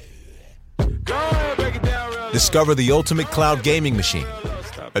 Discover the ultimate cloud gaming machine.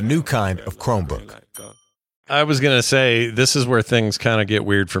 A new kind of Chromebook. I was going to say, this is where things kind of get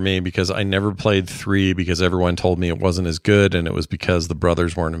weird for me because I never played 3 because everyone told me it wasn't as good, and it was because the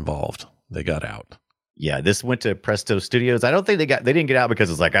brothers weren't involved. They got out. Yeah, this went to Presto Studios. I don't think they didn't get out because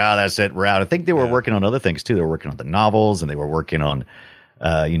it's like, that's it, we're out. I think they were working on other things too. They were working on the novels, and they were working on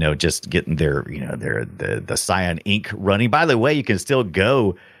just getting their the Cyan Ink running. By the way, you can still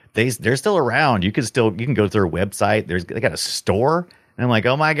go. They're still around. You can go to their website. They got a store, and I'm like,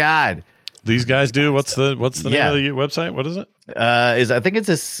 oh my God. These guys do. What's the name of the website? What is it? I think is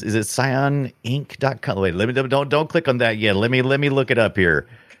it cyaninc.com. Wait, don't click on that yet. Let me look it up here.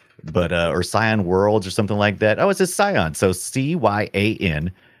 But or Cyan Worlds or something like that. Oh, it says Cyan. So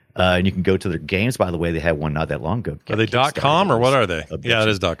CYAN. And you can go to their games. By the way, they had one not that long ago. Are they .com or what are they? Yeah, it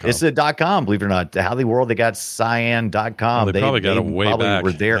is .com. It's a .com. Believe it or not, How the World they got Cyan.com. Oh, they probably got it way back.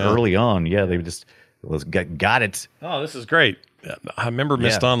 Were there early on. Yeah, they just got it. Oh, this is great. I remember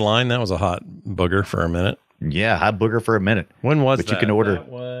Myst Online. That was a hot booger for a minute. Yeah, hot booger for a minute. When was that? But you can order. That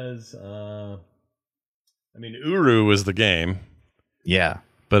was, Uru was the game. Yeah.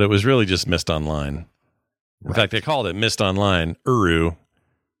 But it was really just Myst Online. In fact, they called it Myst Online Uru.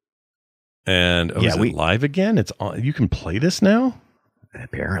 And is it live again? It's on. You can play this now?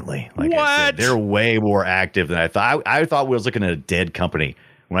 Apparently. Like I said, they're way more active than I thought. I thought we was looking at a dead company.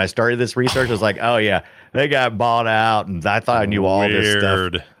 When I started this research, I was like, oh, yeah, they got bought out. And I thought I knew all this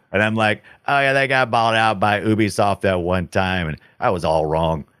stuff. And I'm like, oh, yeah, they got bought out by Ubisoft at one time. And I was all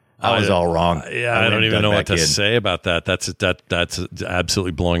wrong. I don't even know what to say about that. That's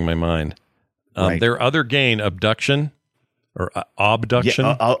absolutely blowing my mind. Their other game, Abduction or Obduction.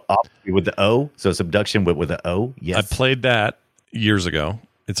 Yeah, with the O. So it's Abduction with the O. Yes. I played that years ago.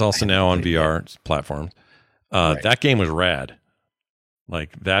 It's also now on VR platforms. That game was rad.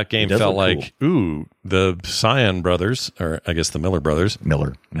 Like that game felt like, cool. The Cyan brothers, or I guess the Miller brothers,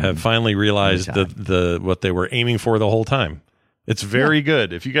 have finally realized the what they were aiming for the whole time. It's very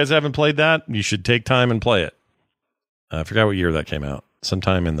good. If you guys haven't played that, you should take time and play it. I forgot what year that came out.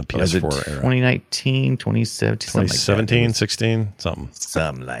 Sometime in the PS4 era. 2019, 2017, 16, something.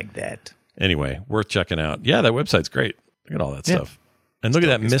 Something like that. Anyway, worth checking out. Yeah, that website's great. Look at all that stuff. And look at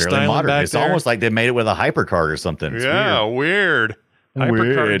that Myst Island modern. Back it's there. Almost like they made it with a HyperCard or something. It's weird.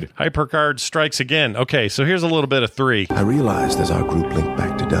 HyperCard strikes again. Okay, so here's a little bit of 3. I realized as our group linked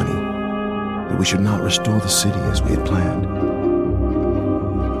back to Dunny that we should not restore the city as we had planned.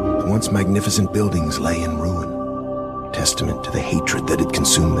 The once magnificent buildings lay in ruin, testament to the hatred that had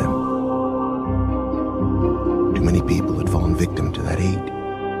consumed them. Too many people had fallen victim to that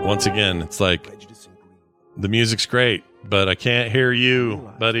hate. Once again, it's like the music's great, but I can't hear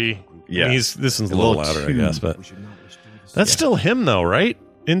you, buddy. Yeah, this one's a little louder, I guess, but that's still him, though, right?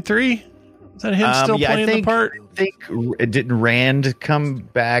 In 3, is that him still playing the part? I think didn't Rand come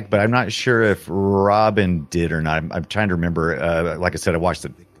back, but I'm not sure if Robin did or not. I'm trying to remember. Like I said, I watched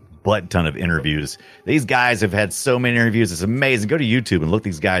a butt ton of interviews. These guys have had so many interviews. It's amazing. Go to YouTube and look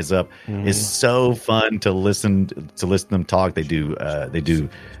these guys up. It's so fun to listen to them talk. They do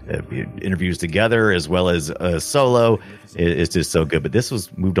interviews together as well as solo. It's just so good. But this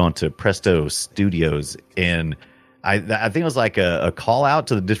was moved on to Presto Studios, and I think it was like a call out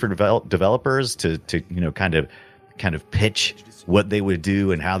to the different developers to kind of pitch what they would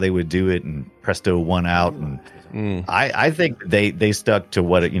do and how they would do it, and Presto won out, and I think they stuck to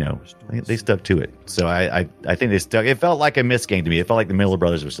what they stuck to it. So I think they stuck. It felt like a Myst game to me. It felt like the Miller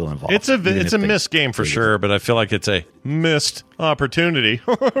brothers were still involved. It's a Myst game for sure, but I feel like it's a missed opportunity.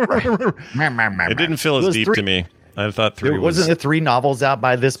 It didn't feel as deep to me. I thought 3 wasn't the 3 novels out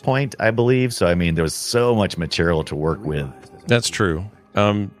by this point, I believe. So I mean, there was so much material to work with. That's true.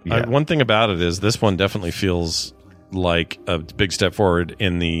 One thing about it is this one definitely feels like a big step forward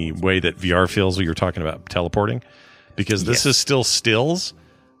in the way that VR feels when you're talking about teleporting, because this is still stills,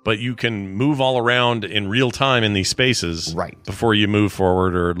 but you can move all around in real time in these spaces before you move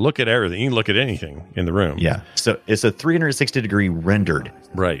forward or look at everything. You can look at anything in the room. Yeah. So it's a 360-degree rendered.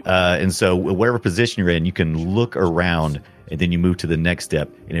 Right. And so whatever position you're in, you can look around, and then you move to the next step,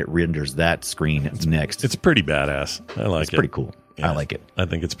 and it renders that screen next. It's pretty badass. I like it. It's pretty cool. I like it. I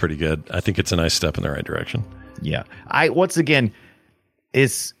think it's pretty good. I think it's a nice step in the right direction. Yeah. Once again,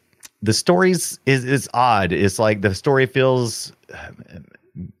 it's the stories is odd. It's like the story feels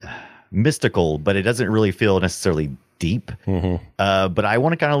mystical, but it doesn't really feel necessarily deep. Mm-hmm. But I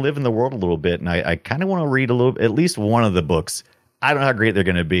want to kind of live in the world a little bit, and I kind of want to read at least one of the books. I don't know how great they're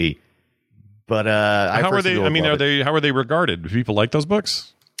going to be, but how are they? I mean, how are they regarded? Do people like those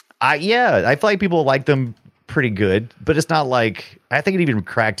books? I feel like people like them pretty good, but it's not like, I think it even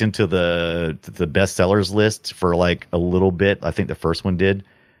cracked into the bestsellers list for like a little bit. I think the first one did.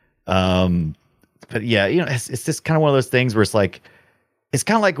 But yeah, it's just kind of one of those things where it's like, it's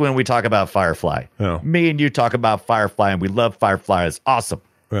kind of like when we talk about Firefly. Yeah. Me and you talk about Firefly, and we love Firefly. It's awesome.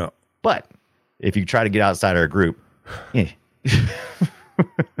 Yeah. But if you try to get outside our group,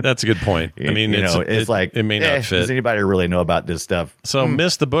 that's a good point. I mean, it's like it may not fit. Does anybody really know about this stuff? So,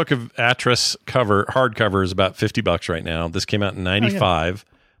 Myst, the book of Atris hardcover is about $50 right now. This came out in '95,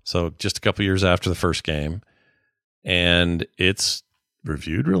 so just a couple years after the first game, and it's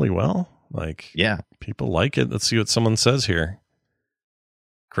reviewed really well. Like, people like it. Let's see what someone says here.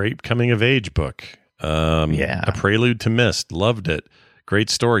 Great coming of age book. A prelude to Myst. Loved it. Great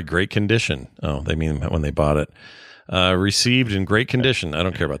story. Great condition. Oh, they mean when they bought it. Received in great condition. I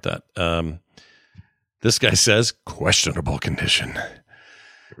don't care about that. This guy says questionable condition.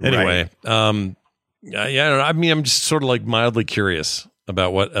 Anyway, I mean, I'm just sort of like mildly curious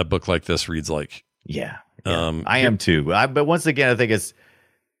about what a book like this reads like. Yeah. I am too. But once again, I think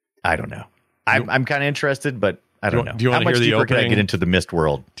I don't know. I'm kind of interested, but I don't know. Do you want How to hear much the deeper opening? can I get into the Myst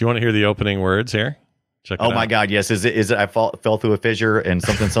world? Do you want to hear the opening words here? Check it out. Oh my God, yes. Is it I fell through a fissure and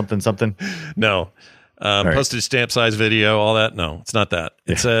something? No. Postage stamp size video, all that. No, it's not that.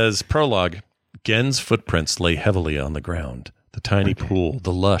 It says prologue. Gen's footprints lay heavily on the ground. The tiny pool,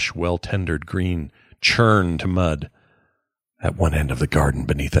 the lush, well-tendered green, churned to mud. At one end of the garden,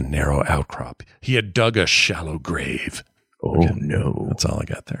 beneath a narrow outcrop, he had dug a shallow grave. Oh, no. That's all I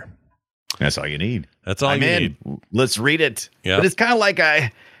got there. That's all you need. That's all you need. Let's read it. Yeah. But it's kind of like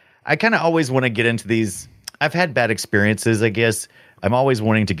I kind of always want to get into these. I've had bad experiences, I guess. I'm always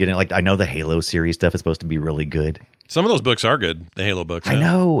wanting to get in. Like, I know the Halo series stuff is supposed to be really good. Some of those books are good. The Halo books. I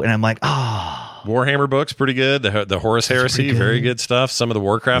know. And I'm like, Warhammer books, pretty good. The Horus Heresy, very good stuff. Some of the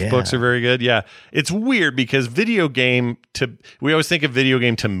Warcraft books are very good. Yeah. It's weird because we always think of video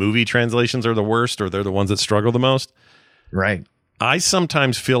game to movie translations are the worst, or they're the ones that struggle the most. Right. I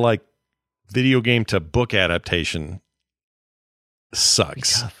sometimes feel like video game to book adaptation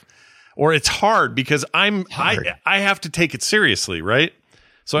sucks. Or it's hard because I have to take it seriously, right?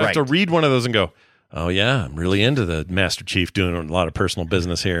 So I have to read one of those and go, oh yeah, I'm really into the Master Chief doing a lot of personal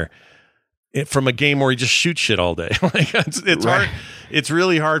business here. From a game where he just shoots shit all day. Like it's hard. It's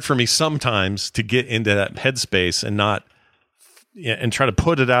really hard for me sometimes to get into that headspace and try to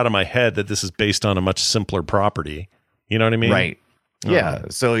put it out of my head that this is based on a much simpler property. You know what I mean? Right. Yeah.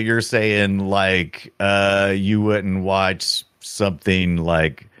 So you're saying like you wouldn't watch something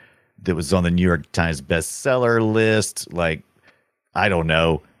like that was on the New York Times bestseller list, like, I don't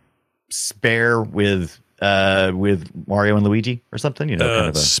know, Spare with Mario and Luigi or something, kind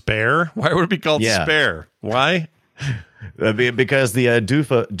of a Spare. Why would it be called Spare? Why? Because the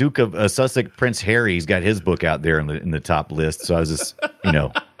Duke of Sussex, Prince Harry's got his book out there in the top list. So I was just,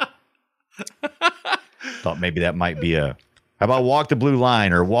 thought maybe that might be a. How about Walk the Blue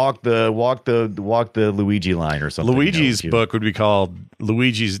Line or Walk the Luigi Line or something? Luigi's book would be called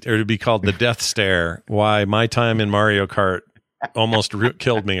The Death Stare. Why my time in Mario Kart almost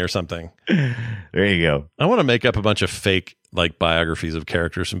killed me or something. There you go. I want to make up a bunch of fake like biographies of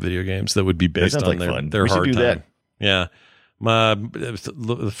characters from video games that would be based on their hard time. That. Yeah. From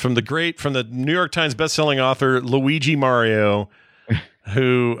the New York Times bestselling author Luigi Mario.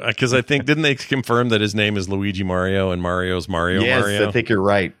 Who, because I think, didn't they confirm that his name is Luigi Mario and Mario's Mario? Yes, Mario? I think you're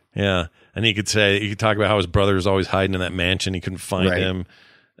right. Yeah. And he could talk about how his brother was always hiding in that mansion. He couldn't find him.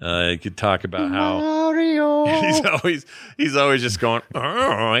 He could talk about how Mario. he's always just going, oh,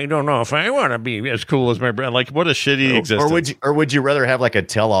 I don't know if I want to be as cool as my brother. Like, what a shitty existence. Or would you rather have like a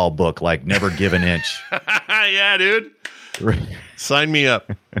tell-all book, like Never Give an Inch? Yeah, dude. Sign me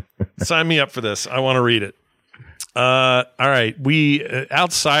up. Sign me up for this. I want to read it. All right. We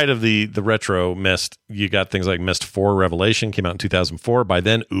outside of the retro Myst, you got things like Myst 4 Revelation came out in 2004. By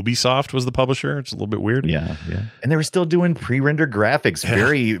then, Ubisoft was the publisher. It's a little bit weird. Yeah. And they were still doing pre-rendered graphics.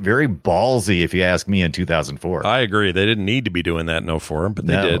 Very, very ballsy, if you ask me, in 2004. I agree. They didn't need to be doing that in 04, but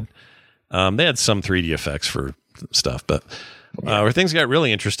they did. They had some 3D effects for stuff, but where things got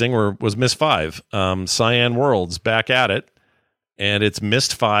really interesting was Myst 5. Cyan Worlds back at it, and it's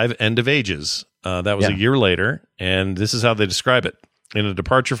Myst 5 End of Ages. That was a year later, and this is how they describe it. In a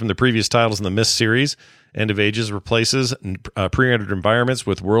departure from the previous titles in the Myst series, End of Ages replaces pre-rendered environments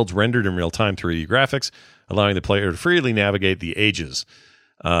with worlds rendered in real-time 3D graphics, allowing the player to freely navigate the ages.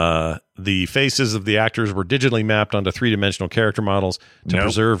 The faces of the actors were digitally mapped onto three-dimensional character models to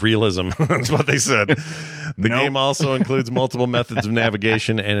preserve realism. That's what they said. The game also includes multiple methods of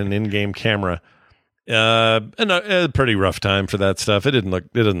navigation and an in-game camera. And a pretty rough time for that stuff. It didn't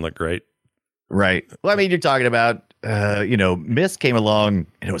look great. Right. Well, I mean, you're talking about, Myst came along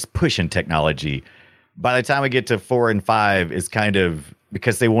and it was pushing technology. By the time we get to 4 and 5, it's kind of,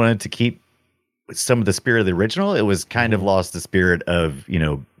 because they wanted to keep some of the spirit of the original, it was kind of lost the spirit of,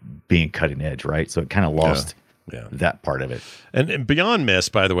 being cutting edge, right? So it kind of lost that part of it. And Beyond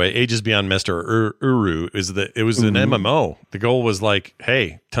Myst, by the way, Ages Beyond Myst, or Uru, it was an MMO. The goal was like,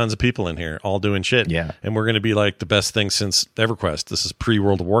 hey, tons of people in here all doing shit. Yeah. And we're going to be like the best thing since EverQuest. This is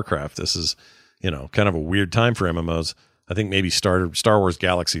pre-World of Warcraft. This is, kind of a weird time for MMOs. I think maybe Star Wars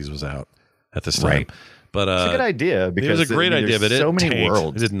Galaxies was out at this time. Right. But it's a good idea, because it was a great idea, but so it many tanked.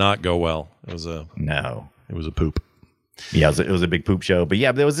 worlds. It did not go well. It was a poop. Yeah, it was a big poop show. But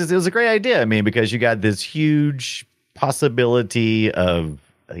yeah, it was a great idea. I mean, because you got this huge possibility of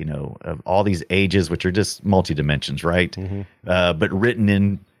of all these ages, which are just multi-dimensions, right? But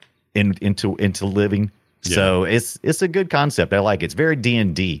written into living. Yeah. So it's a good concept. I like it. It's very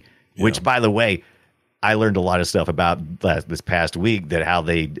D&D, which, by the way, I learned a lot of stuff about this past week, that how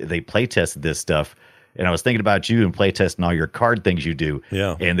they play tested this stuff. And I was thinking about you and play testing all your card things you do.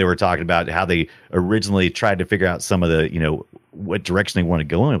 Yeah. And they were talking about how they originally tried to figure out some of the, what direction they want to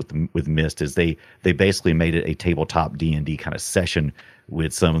go in with Myst. Is they basically made it a tabletop D&D kind of session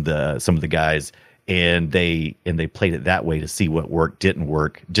with some of the guys, and they played it that way to see what worked, didn't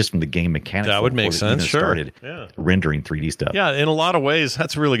work, just from the game mechanics. That would make sense. Sure. Started rendering 3D stuff. Yeah, in a lot of ways,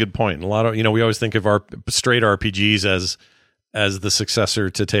 that's a really good point. In a lot of, we always think of our straight RPGs as the successor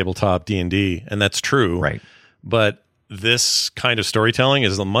to tabletop D&D, and that's true. Right. But this kind of storytelling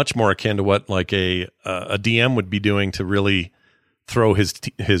is much more akin to what like a DM would be doing to really throw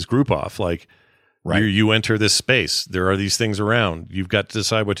his group off. Like, you enter this space, there are these things around, you've got to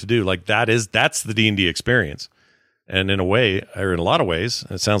decide what to do. Like, that's the D&D experience. And in a way, or in a lot of ways,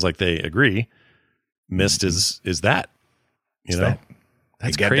 it sounds like they agree, Myst is that.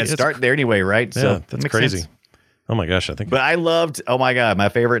 That's crazy. Start there anyway, right? Yeah, so that's crazy. Sense. Oh my gosh, I think. But I loved. Oh my god, my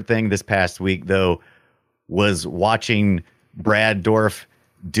favorite thing this past week though was watching Brad Dourif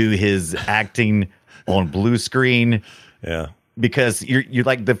do his acting on blue screen. Yeah, because you're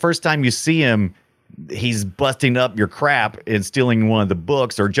like, the first time you see him, he's busting up your crap and stealing one of the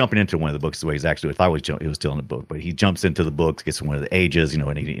books, or jumping into one of the books. The way he's actually, I thought he was stealing a book, but he jumps into the books, gets one of the ages,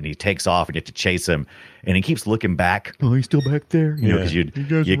 and he takes off, and you have to chase him, and he keeps looking back. Oh, he's still back there. Because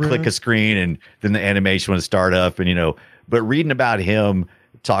you click a screen, and then the animation would start up, and but reading about him,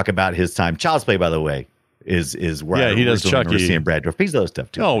 talk about his time. Child's Play, by the way, is where he does Chucky. Seeing Brad Dourif. He's those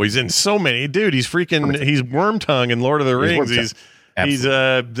stuff too. Oh, he's in so many. Dude, he's freaking. He's Wormtongue in Lord of the Rings. He's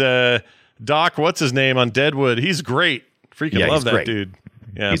the Doc, what's his name on Deadwood? He's great. Freaking love that dude.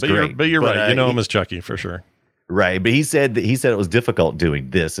 Yeah, but you're right. You know him as Chucky for sure. Right, but he said it was difficult doing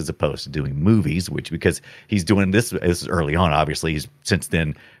this as opposed to doing movies, because he's doing this is early on. Obviously, he's since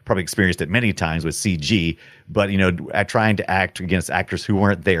then probably experienced it many times with CG. But at trying to act against actors who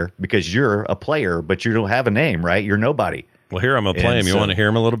weren't there, because you're a player, but you don't have a name, right? You're nobody. Well, here I'm gonna play him. You want to hear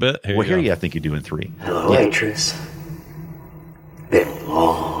him a little bit? Here I think you're doing 3. Hello, waitress. Been a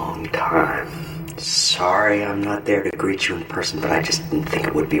long time. Sorry I'm not there to greet you in person, but I just didn't think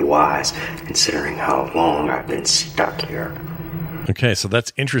it would be wise, considering how long I've been stuck here. Okay, so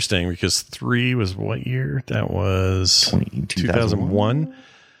that's interesting, because 3 was what year? That was 2001.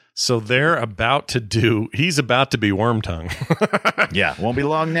 So he's about to be Wormtongue. Yeah, won't be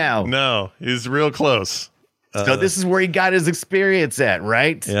long now. No, he's real close. So this is where he got his experience at,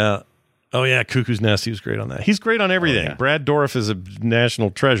 right? Yeah. Oh, yeah, Cuckoo's Nest. He was great on that. He's great on everything. Oh, yeah. Brad Dourif is a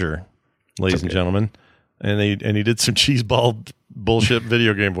national treasure, ladies and gentlemen. And he did some cheeseball bullshit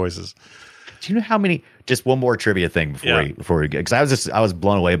video game voices. Do you know how many? Just one more trivia thing before we get, because I was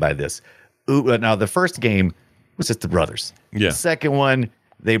blown away by this. Now the first game was just the brothers. Yeah. The second one,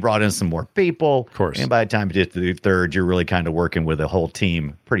 they brought in some more people. Of course. And by the time you get to the third, you're really kind of working with a whole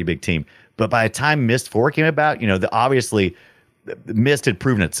team, pretty big team. But by the time Myst 4 came about, obviously Myst had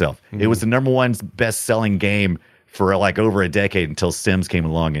proven itself. Mm-hmm. It was the number 1 best-selling game for like over a decade until Sims came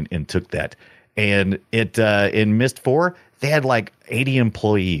along and took that. And it in Myst 4, they had like 80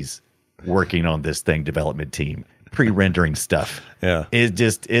 employees working on this development team, pre-rendering stuff. Yeah. It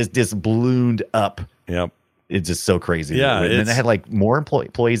just ballooned up. Yep. It's just so crazy. Yeah, and then they had like more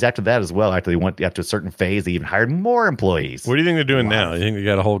employees after that as well. After they went after a certain phase, they even hired more employees. What do you think they're doing now? You think they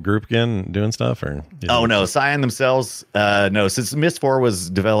got a whole group again doing stuff? Or oh no, Cyan themselves. No, since Myst 4 was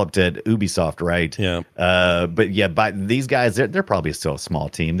developed at Ubisoft, right? Yeah. But yeah, by these guys, they're probably still a small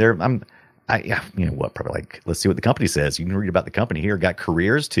team. You know what? Probably like, let's see what the company says. You can read about the company here. Got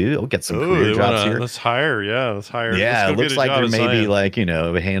careers too. We'll get some career jobs here. Let's hire. Yeah, let's hire. Yeah, it looks like there may be like, you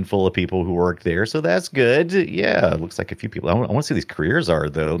know, a handful of people who work there. So that's good. Yeah, it looks like a few people. I want to see these careers are,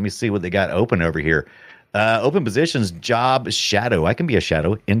 though. Let me see what they got open over here. Open positions, job shadow. I can be a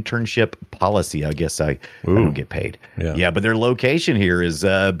shadow. Internship policy. I guess I don't get paid. Yeah, but their location here is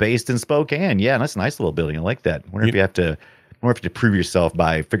based in Spokane. Yeah, that's a nice little building. I like that. Wonder if you have to prove yourself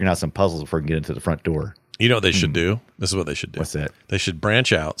by figuring out some puzzles before you can get into the front door. You know what they should do? This is what they should do. What's that? They should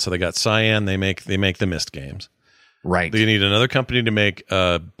branch out. So they got Cyan. They make the Myst games. Right. They need another company to make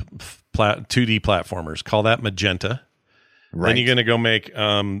 2D platformers. Call that Magenta. Right. Then you're going to go make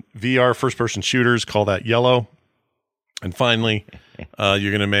VR first-person shooters. Call that Yellow. And finally,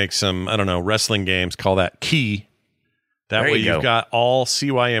 you're going to make some, I don't know, wrestling games. Call that Key. That way you've got all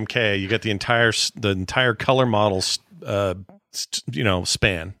CYMK. You get the entire color models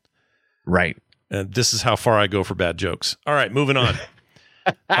span. Right. And this is how far I go for bad jokes. All right, moving on.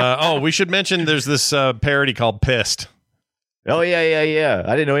 We should mention there's this parody called Pissed. Oh, yeah.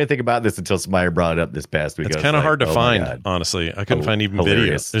 I didn't know anything about this until somebody brought it up this past week. It's kind of hard to find, honestly. I couldn't find even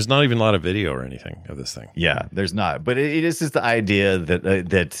hilarious. video. There's not even a lot of video or anything of this thing. Yeah, there's not. But it is just the idea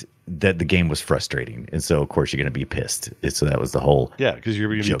that the game was frustrating. And so, of course, you're going to be pissed. So that was the whole Yeah, because you're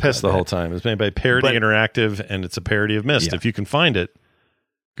going to be pissed the whole time. It's made by Parody Interactive, and it's a parody of Myst. Yeah. If you can find it,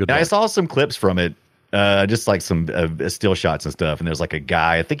 good luck. I saw some clips from it. Just like some still shots and stuff. And there's like a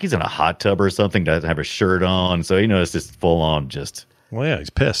guy, I think he's in a hot tub or something, doesn't have a shirt on. So, it's just full on just. Well, yeah, he's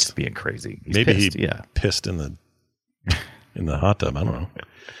pissed. Just being crazy. Maybe pissed, he pissed in the hot tub. I don't know.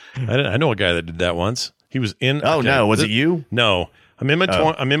 I know a guy that did that once. He was in. Oh, no. Was it you? No. I'm in my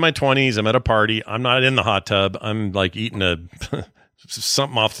 20s. I'm at a party. I'm not in the hot tub. I'm like eating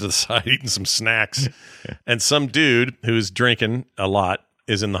something off to the side, eating some snacks. And some dude who's drinking a lot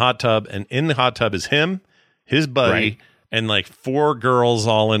is in the hot tub, and in the hot tub is him, his buddy, and like 4 girls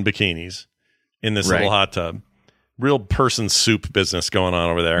all in bikinis in this little hot tub. Real person soup business going on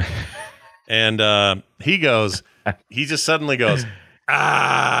over there. And he just suddenly goes,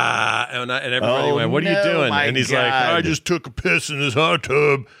 and everybody went, "What are you doing?" And he's like, "I just took a piss in this hot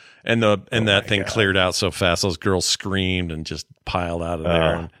tub." And that thing cleared out so fast. Those girls screamed and just piled out of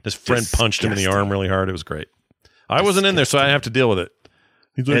there. And his friend punched him in the arm really hard. It was great. I wasn't in there, so I have to deal with it.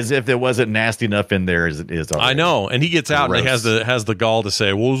 Like, as if there wasn't nasty enough in there as it is already. I know. And he gets out and he has the gall to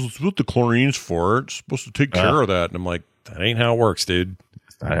say, "Well, this is what the chlorine's for. It's supposed to take care of that." And I'm like, that ain't how it works, dude.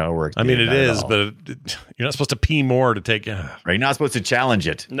 That's not how it works. I mean, it is, but you're not supposed to pee more to take. Right, you're not supposed to challenge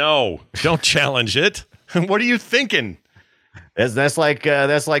it. No, don't challenge it. What are you thinking? That's like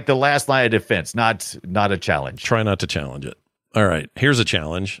the last line of defense, not a challenge. Try not to challenge it. All right, here's a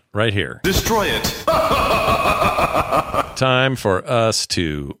challenge right here. Destroy it. Time for us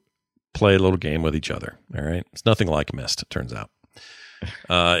to play a little game with each other. All right, it's nothing like Myst, it turns out.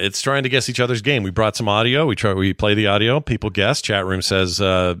 It's trying to guess each other's game. We brought some audio. We play the audio. People guess. Chat room says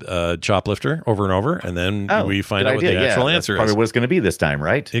choplifter over and over, and then we find out what the actual answer is. Probably what it's going to be this time,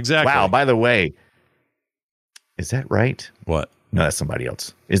 right? Exactly. Wow. By the way, is that right? What? No, that's somebody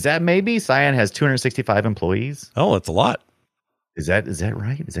else. Is that maybe Cyan has 265 employees? Oh, that's a lot. Is that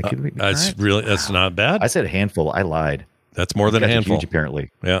right? Is that good? That's not bad. I said a handful. I lied. That's more than a handful. Huge, apparently.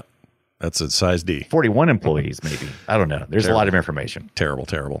 Yeah. That's a size D. 41 employees, maybe. I don't know. There's a lot of information. Terrible.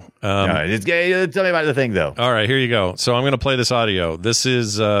 Tell me about the thing, though. All right, here you go. So I'm going to play this audio. This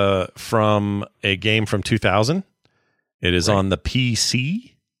is from a game from 2000. It is on the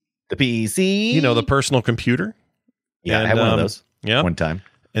PC. The PC? The personal computer. Yeah, I had one of those. Yeah. One time.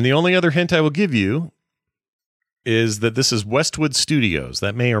 And the only other hint I will give you is that this is Westwood Studios.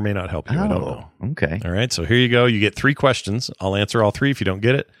 That may or may not help you. I don't know. Okay. All right, so here you go. You get 3 questions. I'll answer all 3. If you don't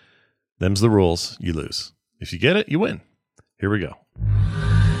get it, them's the rules. You lose. If you get it, you win. Here we go.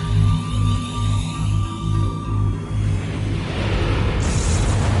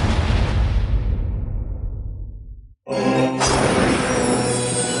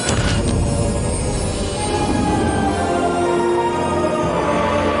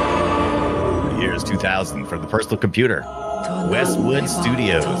 The year is 2000 for the personal computer. Westwood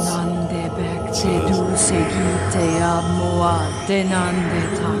Studios.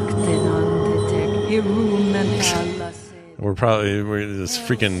 We're this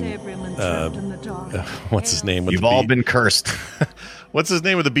freaking what's his name? You've all been cursed. What's his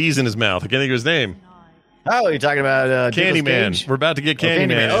name with the bees in his mouth? I can't think of his name. Oh, you're talking about Candyman. We're about to get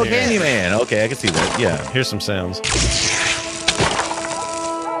Candyman. Oh, Candyman. Okay, I can see that. Yeah. Here's some sounds.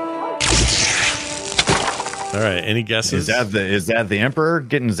 All right. Any guesses? Is that the Emperor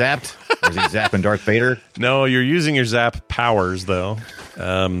getting zapped? Or is he zapping Darth Vader? No, you're using your zap powers though.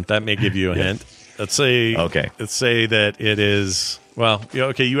 That may give you a hint. Let's say that it is. Well,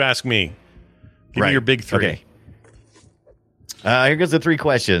 okay. You ask me. Give me your big three. Okay. Here goes the three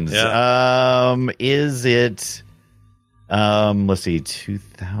questions. Yeah. Is it? Let's see.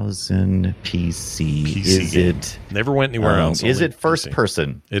 2000 PC. Is game. it? Never went anywhere else. Is it first PC.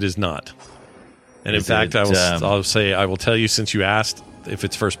 person? It is not. And in Is fact, it, I will tell you, since you asked if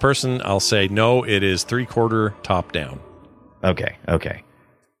it's first person, I'll say no. It is 3/4 top down. Okay. Top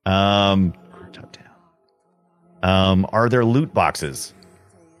down. Are there loot boxes?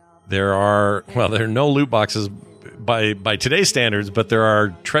 There are no loot boxes by today's standards, but there are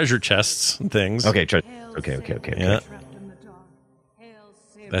treasure chests and things. Okay. Okay. Yeah.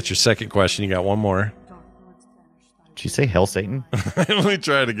 That's your second question. You got one more. Did you say Hell Satan? Let me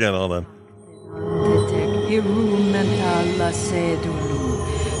try it again. Hold on.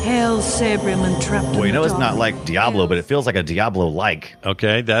 Well, it's not like Diablo, but it feels like a Diablo-like.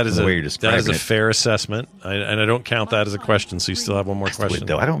 Okay, that is the way you're describing a fair assessment, and I don't count that as a question, so you still have one more question.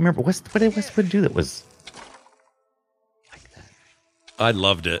 Though I don't remember what did Westwood do that was like that. I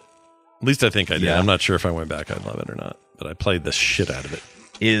loved it. At least I think I did. Yeah. I'm not sure if I went back, I'd love it or not, but I played the shit out of it.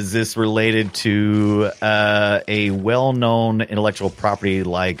 Is this related to a well-known intellectual property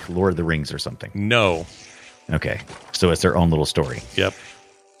like Lord of the Rings or something? No. Okay, so it's their own little story. Yep.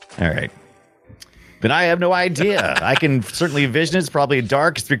 All right. Then I have no idea. I can certainly envision it's probably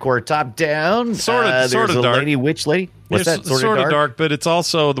dark. It's 3/4 top down. Sort of dark. Witch lady. What's that? Sort of dark, but it's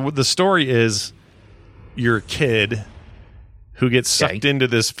also the story is you're a kid who gets sucked into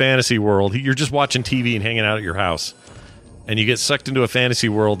this fantasy world. You're just watching TV and hanging out at your house, and you get sucked into a fantasy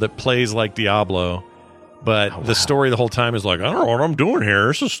world that plays like Diablo. But the story the whole time is like, I don't know what I'm doing here.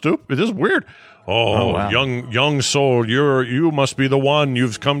 This is stupid. This is weird. Young soul, you must be the one.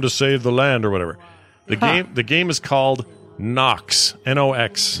 You've come to save the land, or whatever. The game is called Nox.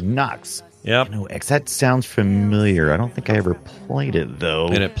 Nox. Nox. Yep. Nox. That sounds familiar. I don't think I ever played it though.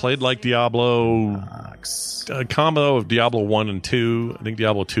 And it played like Diablo. Nox. A combo of Diablo 1 and 2. I think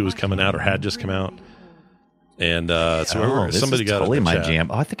Diablo 2 was coming out or had just come out. And somebody got totally it. My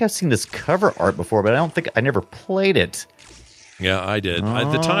jam. Oh, I think I've seen this cover art before, but I never played it. Yeah, I did.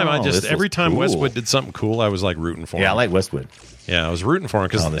 At the time, every time Westwood did something cool, I was like rooting for him. Yeah, I like Westwood. Yeah, I was rooting for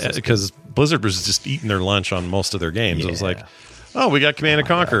him because Blizzard was just eating their lunch on most of their games. Yeah. It was like, oh, we got Command &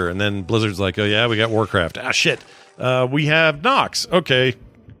 Conquer, and then Blizzard's like, oh yeah, we got Warcraft. Ah, shit. We have Nox. Okay,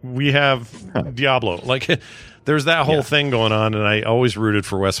 we have Diablo. Like, there's that whole thing going on, and I always rooted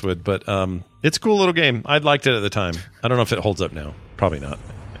for Westwood. But it's a cool little game. I liked it at the time. I don't know if it holds up now. Probably not.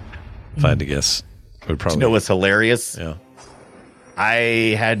 If I had to guess, it would probably. You know what's hilarious? Yeah.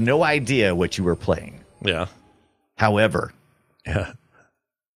 I had no idea what you were playing. Yeah. However,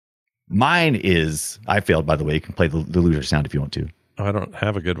 mine is. I failed, by the way. You can play the loser sound if you want to. Oh, I don't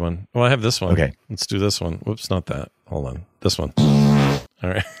have a good one. Well, I have this one. Okay. Let's do this one. Whoops, not that. Hold on. This one. All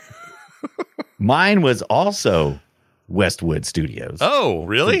right. Mine was also Westwood Studios. Oh,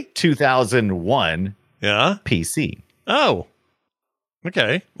 really? 2001 Yeah. PC. Oh.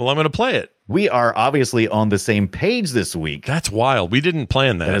 Okay. Well, I'm going to play it. We are obviously on the same page this week. That's wild. We didn't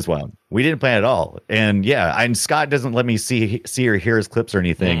plan that. That is wild. We didn't plan it at all. And and Scott doesn't let me see or hear his clips or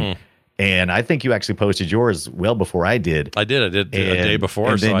anything. Mm-hmm. And I think you actually posted yours well before I did. I did a day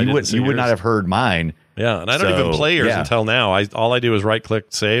before. And then you would not have heard mine. Yeah, and I don't even play yours until now. All I do is right click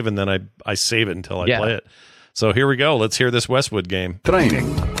save, and then I save it until I play it. So here we go. Let's hear this Westwood game.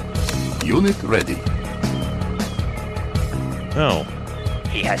 Training. Unit ready. Oh.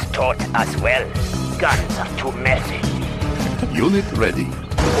 He has taught us well. Guns are too messy. Unit ready.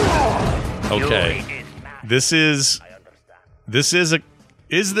 Okay.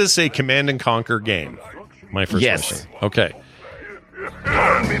 Is this a Command and Conquer game? My first question. Okay.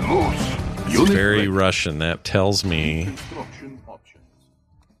 Turn me loose. It's very Russian. That tells me.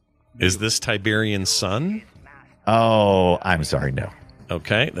 Is this Tiberian Sun? Oh, I'm sorry. No.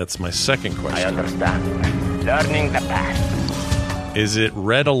 Okay, that's my second question. I understand. Learning the past. Is it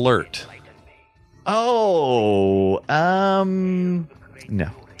Red Alert? Oh, no.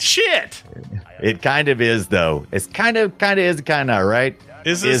 Shit. It kind of is, though. It's kind of is, right?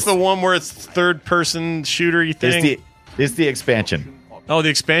 Is this the one where it's third-person shooter-y thing? It's the expansion. Oh, the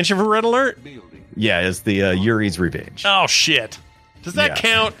expansion for Red Alert? Yeah, it's the Yuri's Revenge. Oh, shit. Does that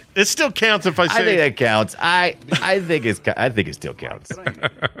count? It still counts if I say. I think that counts. I think it still counts.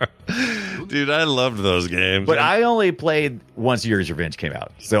 Dude, I loved those games. But I only played once Yuri's Revenge came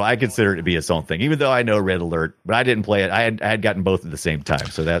out, so I consider it to be its own thing. Even though I know Red Alert, but I didn't play it. I had gotten both at the same time,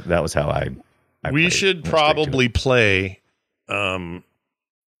 so that was how I we should probably play, or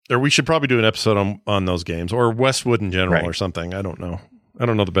we should probably do an episode on those games, or Westwood in general, or something. I don't know. I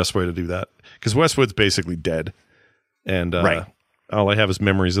don't know the best way to do that because Westwood's basically dead, and all I have is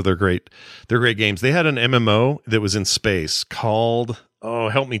memories of their great games. They had an MMO that was in space called,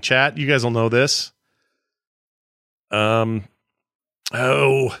 help me chat. You guys will know this. It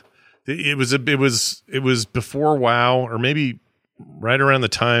was before WoW, or maybe right around the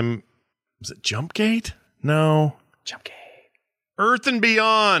time. Was it Jumpgate? No. Jumpgate. Earth and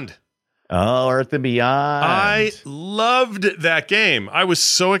Beyond. Oh, Earth and Beyond. I loved that game. I was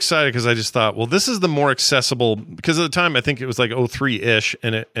so excited because I just thought, well, this is the more accessible, because at the time I think it was like 03-ish,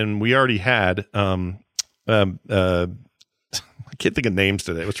 and we already had I can't think of names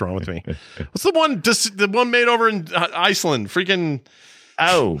today. What's wrong with me? What's the one made over in Iceland? Freaking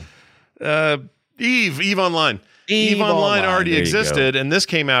Eve Online. Eve Online already existed, and this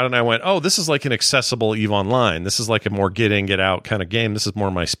came out, and I went, oh, this is like an accessible Eve Online. This is like a more get in, get out kind of game. This is more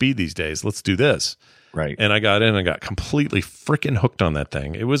my speed these days. Let's do this. Right. And I got in and got completely freaking hooked on that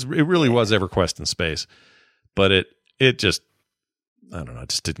thing. It really was EverQuest in space, but it just, I don't know, it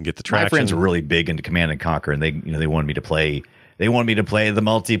just didn't get the traction. My friends were really big into Command and Conquer, and they wanted me to play. They wanted me to play the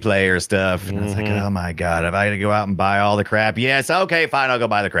multiplayer stuff. And I was like, oh my God, have I got to go out and buy all the crap? Yes. Okay, fine. I'll go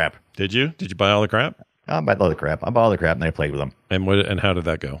buy the crap. Did you buy all the crap? I bought all the crap. And I played with them. And how did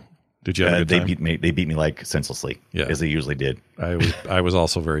that go? Did you have a good time? They beat me like senselessly, as they usually did. I was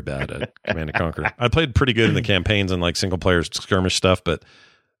also very bad at Command and Conquer. I played pretty good in the campaigns and like single player skirmish stuff, but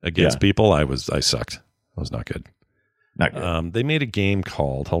against people, I sucked. I was not good. Not good. They made a game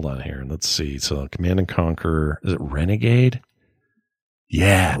called, hold on here, let's see. So Command and Conquer, is it Renegade?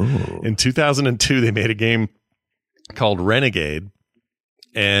 Yeah. Ooh. In 2002, they made a game called Renegade.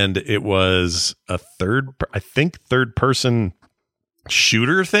 And it was a third person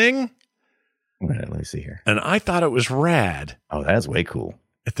shooter thing. Let me see here. And I thought it was rad. Oh, that's way cool.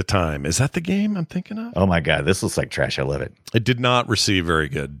 At the time. Is that the game I'm thinking of? Oh my God. This looks like trash. I love it. It did not receive very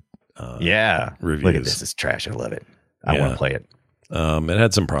good reviews. Look at this. It's trash. I love it. I want to play it. It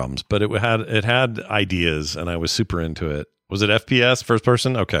had some problems, but it had ideas, and I was super into it. Was it FPS, first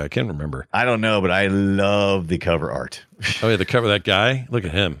person? Okay, I can't remember. I don't know, but I love the cover art. Oh, yeah, the cover, that guy? Look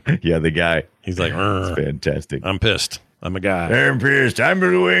at him. Yeah, the guy. He's like, it's fantastic. I'm pissed. I'm a guy. I'm pissed. I'm a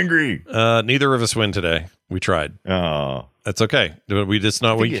little angry. Neither of us win today. We tried. Oh. That's okay. We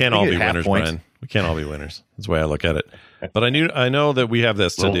can't all be winners, Brian. We can't all be winners. That's the way I look at it. But I know that we have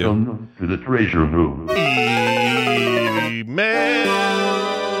this to do. Welcome to the treasure room. Emails,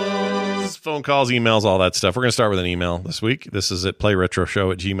 phone calls, emails, all that stuff. We're going to start with an email this week. This is at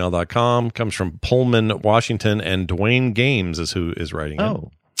playretroshow@gmail.com. Comes from Pullman, Washington, and Dwayne Games is who is writing it. Oh,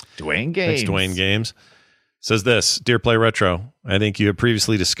 Dwayne Games. Thanks, Dwayne Games. Says this, Dear Play Retro, I think you have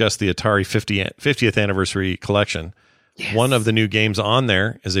previously discussed the Atari 50th anniversary collection. Yes. One of the new games on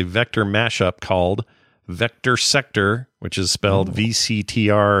there is a vector mashup called Vector Sector, which is spelled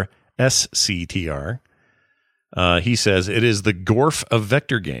VCTR SCTR. He says, it is the Gorf of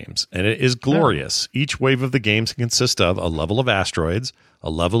vector games, and it is glorious. Each wave of the games consists of a level of asteroids, a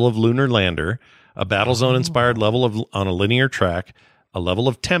level of lunar lander, a Battlezone-inspired level on a linear track, a level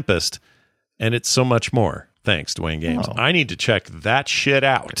of Tempest, and it's so much more. Thanks, Dwayne Games. Oh. I need to check that shit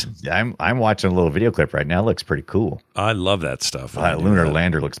out. I'm watching a little video clip right now. It looks pretty cool. I love that stuff. Lunar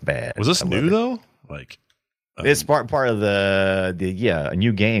lander looks bad. Was this new though? Like, it's part of a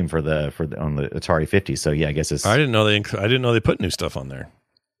new game for the on the Atari 50. So yeah, I guess it's. I didn't know they put new stuff on there.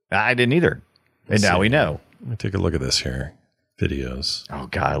 I didn't either. And now we know. Let me take a look at this here. Videos. Oh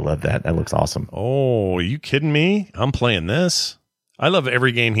God, I love that. That looks awesome. Oh, are you kidding me? I'm playing this. I love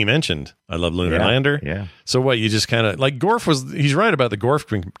every game he mentioned. I love Lunar Lander. Yeah. So what, you just kind of, like Gorf he's right about the Gorf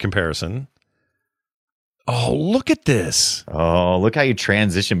comparison. Oh, look at this. Oh, look how you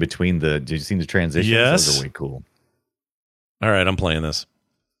transition between did you see the transitions? Yes. Those are way cool. All right, I'm playing this.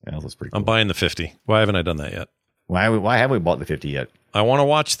 Yeah, that looks pretty cool. I'm buying the 50. Why haven't I done that yet? Why haven't we bought the 50 yet? I want to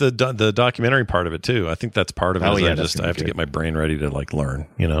watch the documentary part of it too. I think that's part of it. Oh, yeah, I have to get my brain ready to like learn,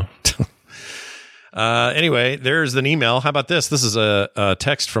 you know? Anyway, there's an email. How about this? This is a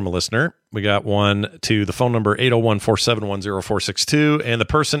text from a listener. We got one to the phone number 801-471-0462, and the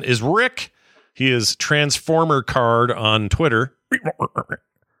person is Rick. He is Transformer Card on Twitter.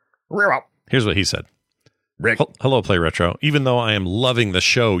 Here's what he said. Rick. Hello, Play Retro. Even though I am loving the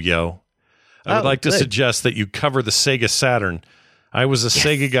show, I would like to suggest that you cover the Sega Saturn. I was a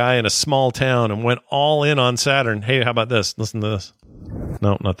Sega guy in a small town and went all in on Saturn. Hey, how about this? Listen to this.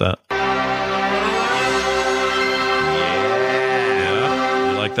 No, not that.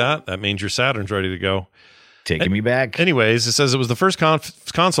 Yeah. You like that? That means your Saturn's ready to go. Taking me back. Anyways, it says it was the first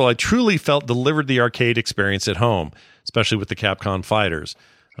console I truly felt delivered the arcade experience at home, especially with the Capcom fighters.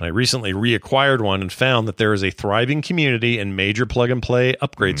 And I recently reacquired one and found that there is a thriving community and major plug-and-play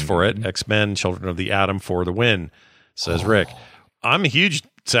upgrades for it. X-Men, Children of the Atom for the win, says Rick. I'm a huge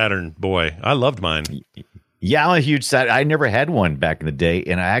Saturn boy. I loved mine. Yeah, I'm a huge Saturn. I never had one back in the day,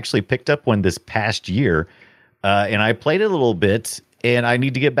 and I actually picked up one this past year, and I played it a little bit, and I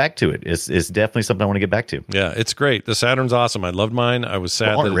need to get back to it. It's definitely something I want to get back to. Yeah, it's great. The Saturn's awesome. I loved mine. I was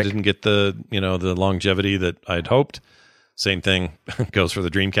sad that it didn't get the longevity that I'd hoped. Same thing goes for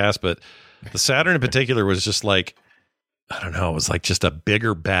the Dreamcast, but the Saturn in particular was just like, I don't know, it was like just a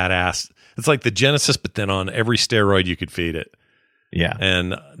bigger badass. It's like the Genesis, but then on every steroid you could feed it. Yeah.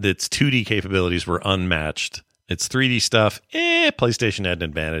 And its 2D capabilities were unmatched. Its 3D stuff, PlayStation had an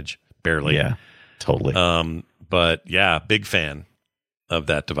advantage, barely. Yeah, totally. But yeah, big fan of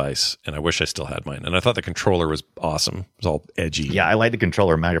that device, and I wish I still had mine. And I thought the controller was awesome. It was all edgy. Yeah, I like the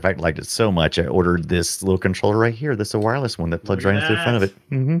controller. Matter of fact, I liked it so much, I ordered this little controller right here. This is a wireless one that plugs right into the front of it.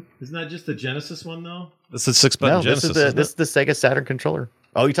 Mm-hmm. Isn't that just the Genesis one, though? This is 6-button Genesis. This is the Sega Saturn controller.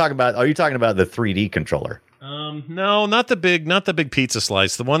 Oh, are you talking about the 3D controller? No, not the big pizza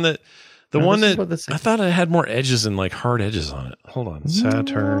slice. The one that I thought it had more edges and like hard edges on it. Hold on,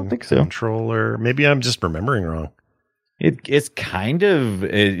 Saturn I think so. controller. Maybe I'm just remembering wrong. It's kind of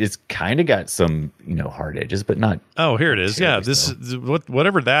got some hard edges, but not. Oh, here it is. Yeah, this is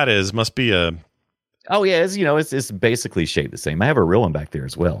whatever that is must be a. Oh yeah, it's basically shaped the same. I have a real one back there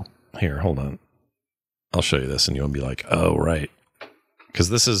as well. Here, hold on. I'll show you this, and you'll be like, "Oh, right." Because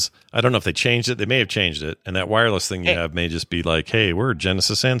this is, I don't know if they changed it. They may have changed it, and that wireless thing you have may just be like, "Hey, we're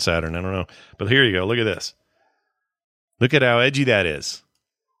Genesis and Saturn." I don't know, but here you go. Look at this. Look at how edgy that is.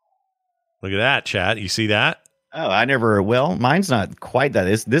 Look at that, chat. You see that? Oh, mine's not quite that.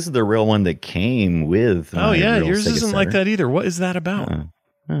 This is the real one that came with. Oh, yeah. Yours Sega isn't Saturn. like that either. What is that about? I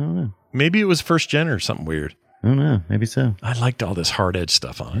don't know. Maybe it was first gen or something weird. I don't know. Maybe so. I liked all this hard edge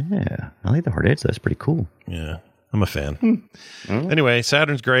stuff on it. Yeah. I like the hard edge. That's pretty cool. Yeah. I'm a fan. Anyway,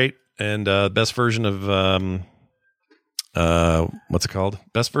 Saturn's great. And best version of, what's it called?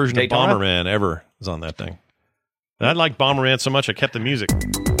 Best version Daytona? of Bomberman ever is on that thing. And I liked Bomberman so much, I kept the music.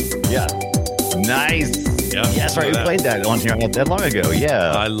 Yeah. Nice. Yeah, that's right. We played that on here not that long ago.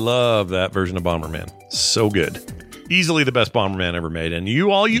 Yeah. I love that version of Bomberman. So good. Easily the best Bomberman ever made. And you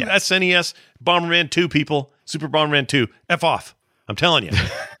SNES Bomberman 2 people, Super Bomberman 2, F off. I'm telling you.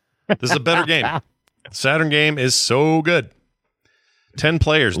 This is a better game. Saturn game is so good. 10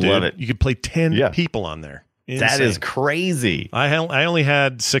 players, dude. Love it. You could play 10 people on there. Insane. That is crazy. I only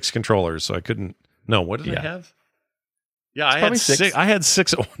had 6 controllers, so I couldn't. No, what did I have? Yeah, I had 6. I had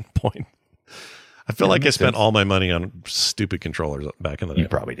 6 at one point. I feel like I spent all my money on stupid controllers back in the day. You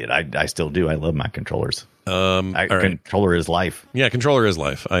probably did. I still do. I love my controllers. Right. Controller is life. Yeah, controller is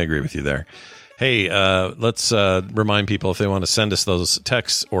life. I agree with you there. Hey, let's remind people if they want to send us those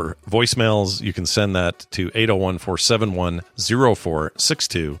texts or voicemails, you can send that to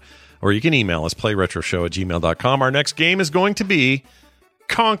 801-471-0462, or you can email us, playretroshow@gmail.com. Our next game is going to be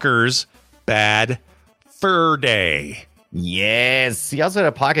Conker's Bad Fur Day. Yes. He also had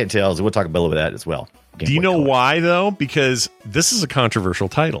a Pocket Tales. We'll talk a bit about that as well. Do you know why, though? Because this is a controversial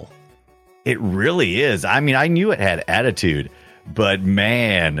title. It really is. I mean, I knew it had attitude, but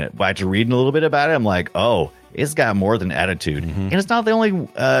man, after reading a little bit about it, I'm like, oh, it's got more than attitude. Mm-hmm. And it's not the only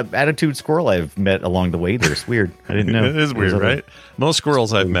attitude squirrel I've met along the way there. It's weird. I didn't know. It is weird, right? Most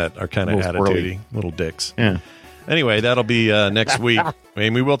squirrels I've met are kind of attitude-y, little dicks. Yeah. Anyway, that'll be next week. I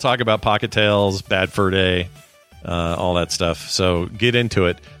mean, we will talk about Pocket Tales, Bad Fur Day, all that stuff. So get into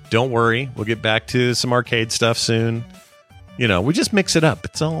it. Don't worry. We'll get back to some arcade stuff soon. You know, we just mix it up.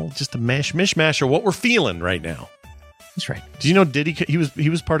 It's all just a mishmash of what we're feeling right now. That's right. Did you know Diddy? He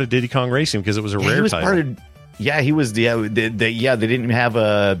was part of Diddy Kong Racing because it was a rare title. He was. Yeah, they didn't have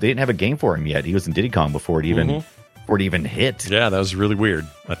a game for him yet. He was in Diddy Kong before it even hit. Yeah, that was really weird.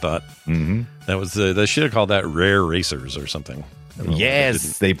 I thought that was they should have called that Rare Racers or something.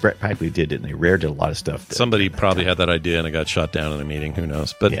 Yes, they practically did, didn't they? Rare did a lot of stuff. Somebody probably had that idea and it got shot down in a meeting. Who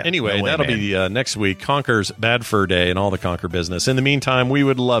knows? But anyway, that'll be next week. Conker's Bad Fur Day and all the Conker business. In the meantime, we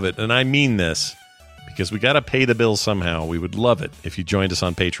would love it, and I mean this because we got to pay the bills somehow. We would love it if you joined us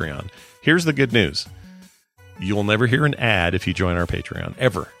on Patreon. Here's the good news. You'll never hear an ad if you join our Patreon,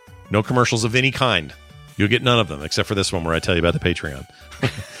 ever. No commercials of any kind. You'll get none of them, except for this one where I tell you about the Patreon.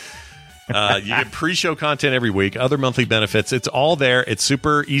 You get pre-show content every week, other monthly benefits. It's all there. It's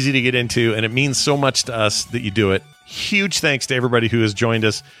super easy to get into, and it means so much to us that you do it. Huge thanks to everybody who has joined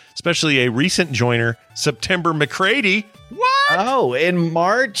us, especially a recent joiner, September McCready. What? Oh, in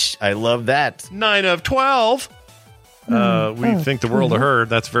March? I love that. 9 of 12. We think the world of her.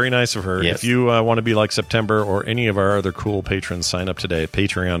 That's very nice of her. Yes. If you want to be like September or any of our other cool patrons, sign up today at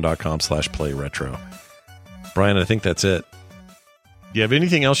patreon.com/playretro. Brian, I think that's it. Do you have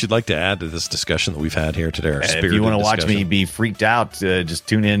anything else you'd like to add to this discussion that we've had here today? If you want to watch me be freaked out, just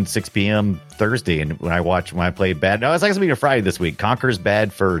tune in 6 p.m. Thursday. And when I play Bad... No, it's like going to be a Friday this week. Conker's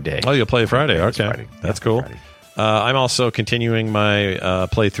Bad Fur Day. Oh, you'll play Friday. Okay. Friday. That's cool. Friday. I'm also continuing my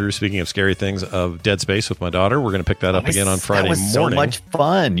playthrough, speaking of scary things, of Dead Space with my daughter. We're going to pick that up again on Friday morning. That was so much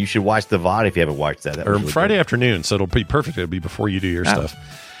fun. You should watch the VOD if you haven't watched that. Or Friday afternoon, so it'll be perfect. It'll be before you do your stuff.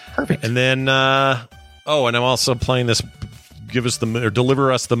 Perfect. And then, and I'm also playing this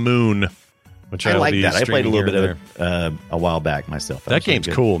Deliver Us the Moon, which I like be that. I played a little bit of it a while back myself. That game's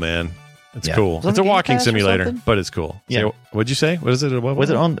cool, man. It's cool. Was it it's a on Game walking Pass or simulator, something? but it's cool. Yeah. So, what'd you say? What is it? What Was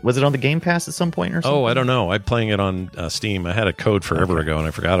it on the Game Pass at some point or something? Oh, I don't know. I'm playing it on Steam. I had a code forever ago, and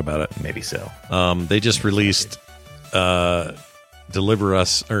I forgot about it. Maybe so. They just released Deliver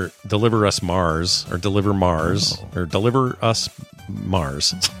Us Mars, or Deliver Mars, or Deliver Us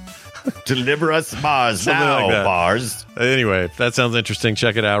Mars. Deliver us Mars Something now, like that. Mars. Anyway, if that sounds interesting,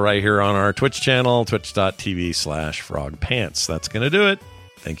 check it out right here on our Twitch channel, twitch.tv/frogpants. That's going to do it.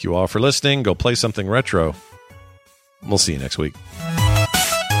 Thank you all for listening. Go play something retro. We'll see you next week.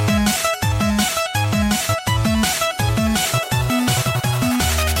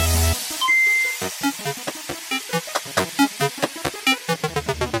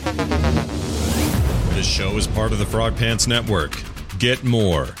 This show is part of the Frog Pants Network. Get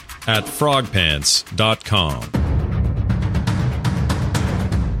more at frogpants.com.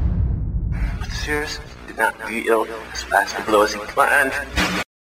 Serious? Did not be ill as fast as blow as he planned.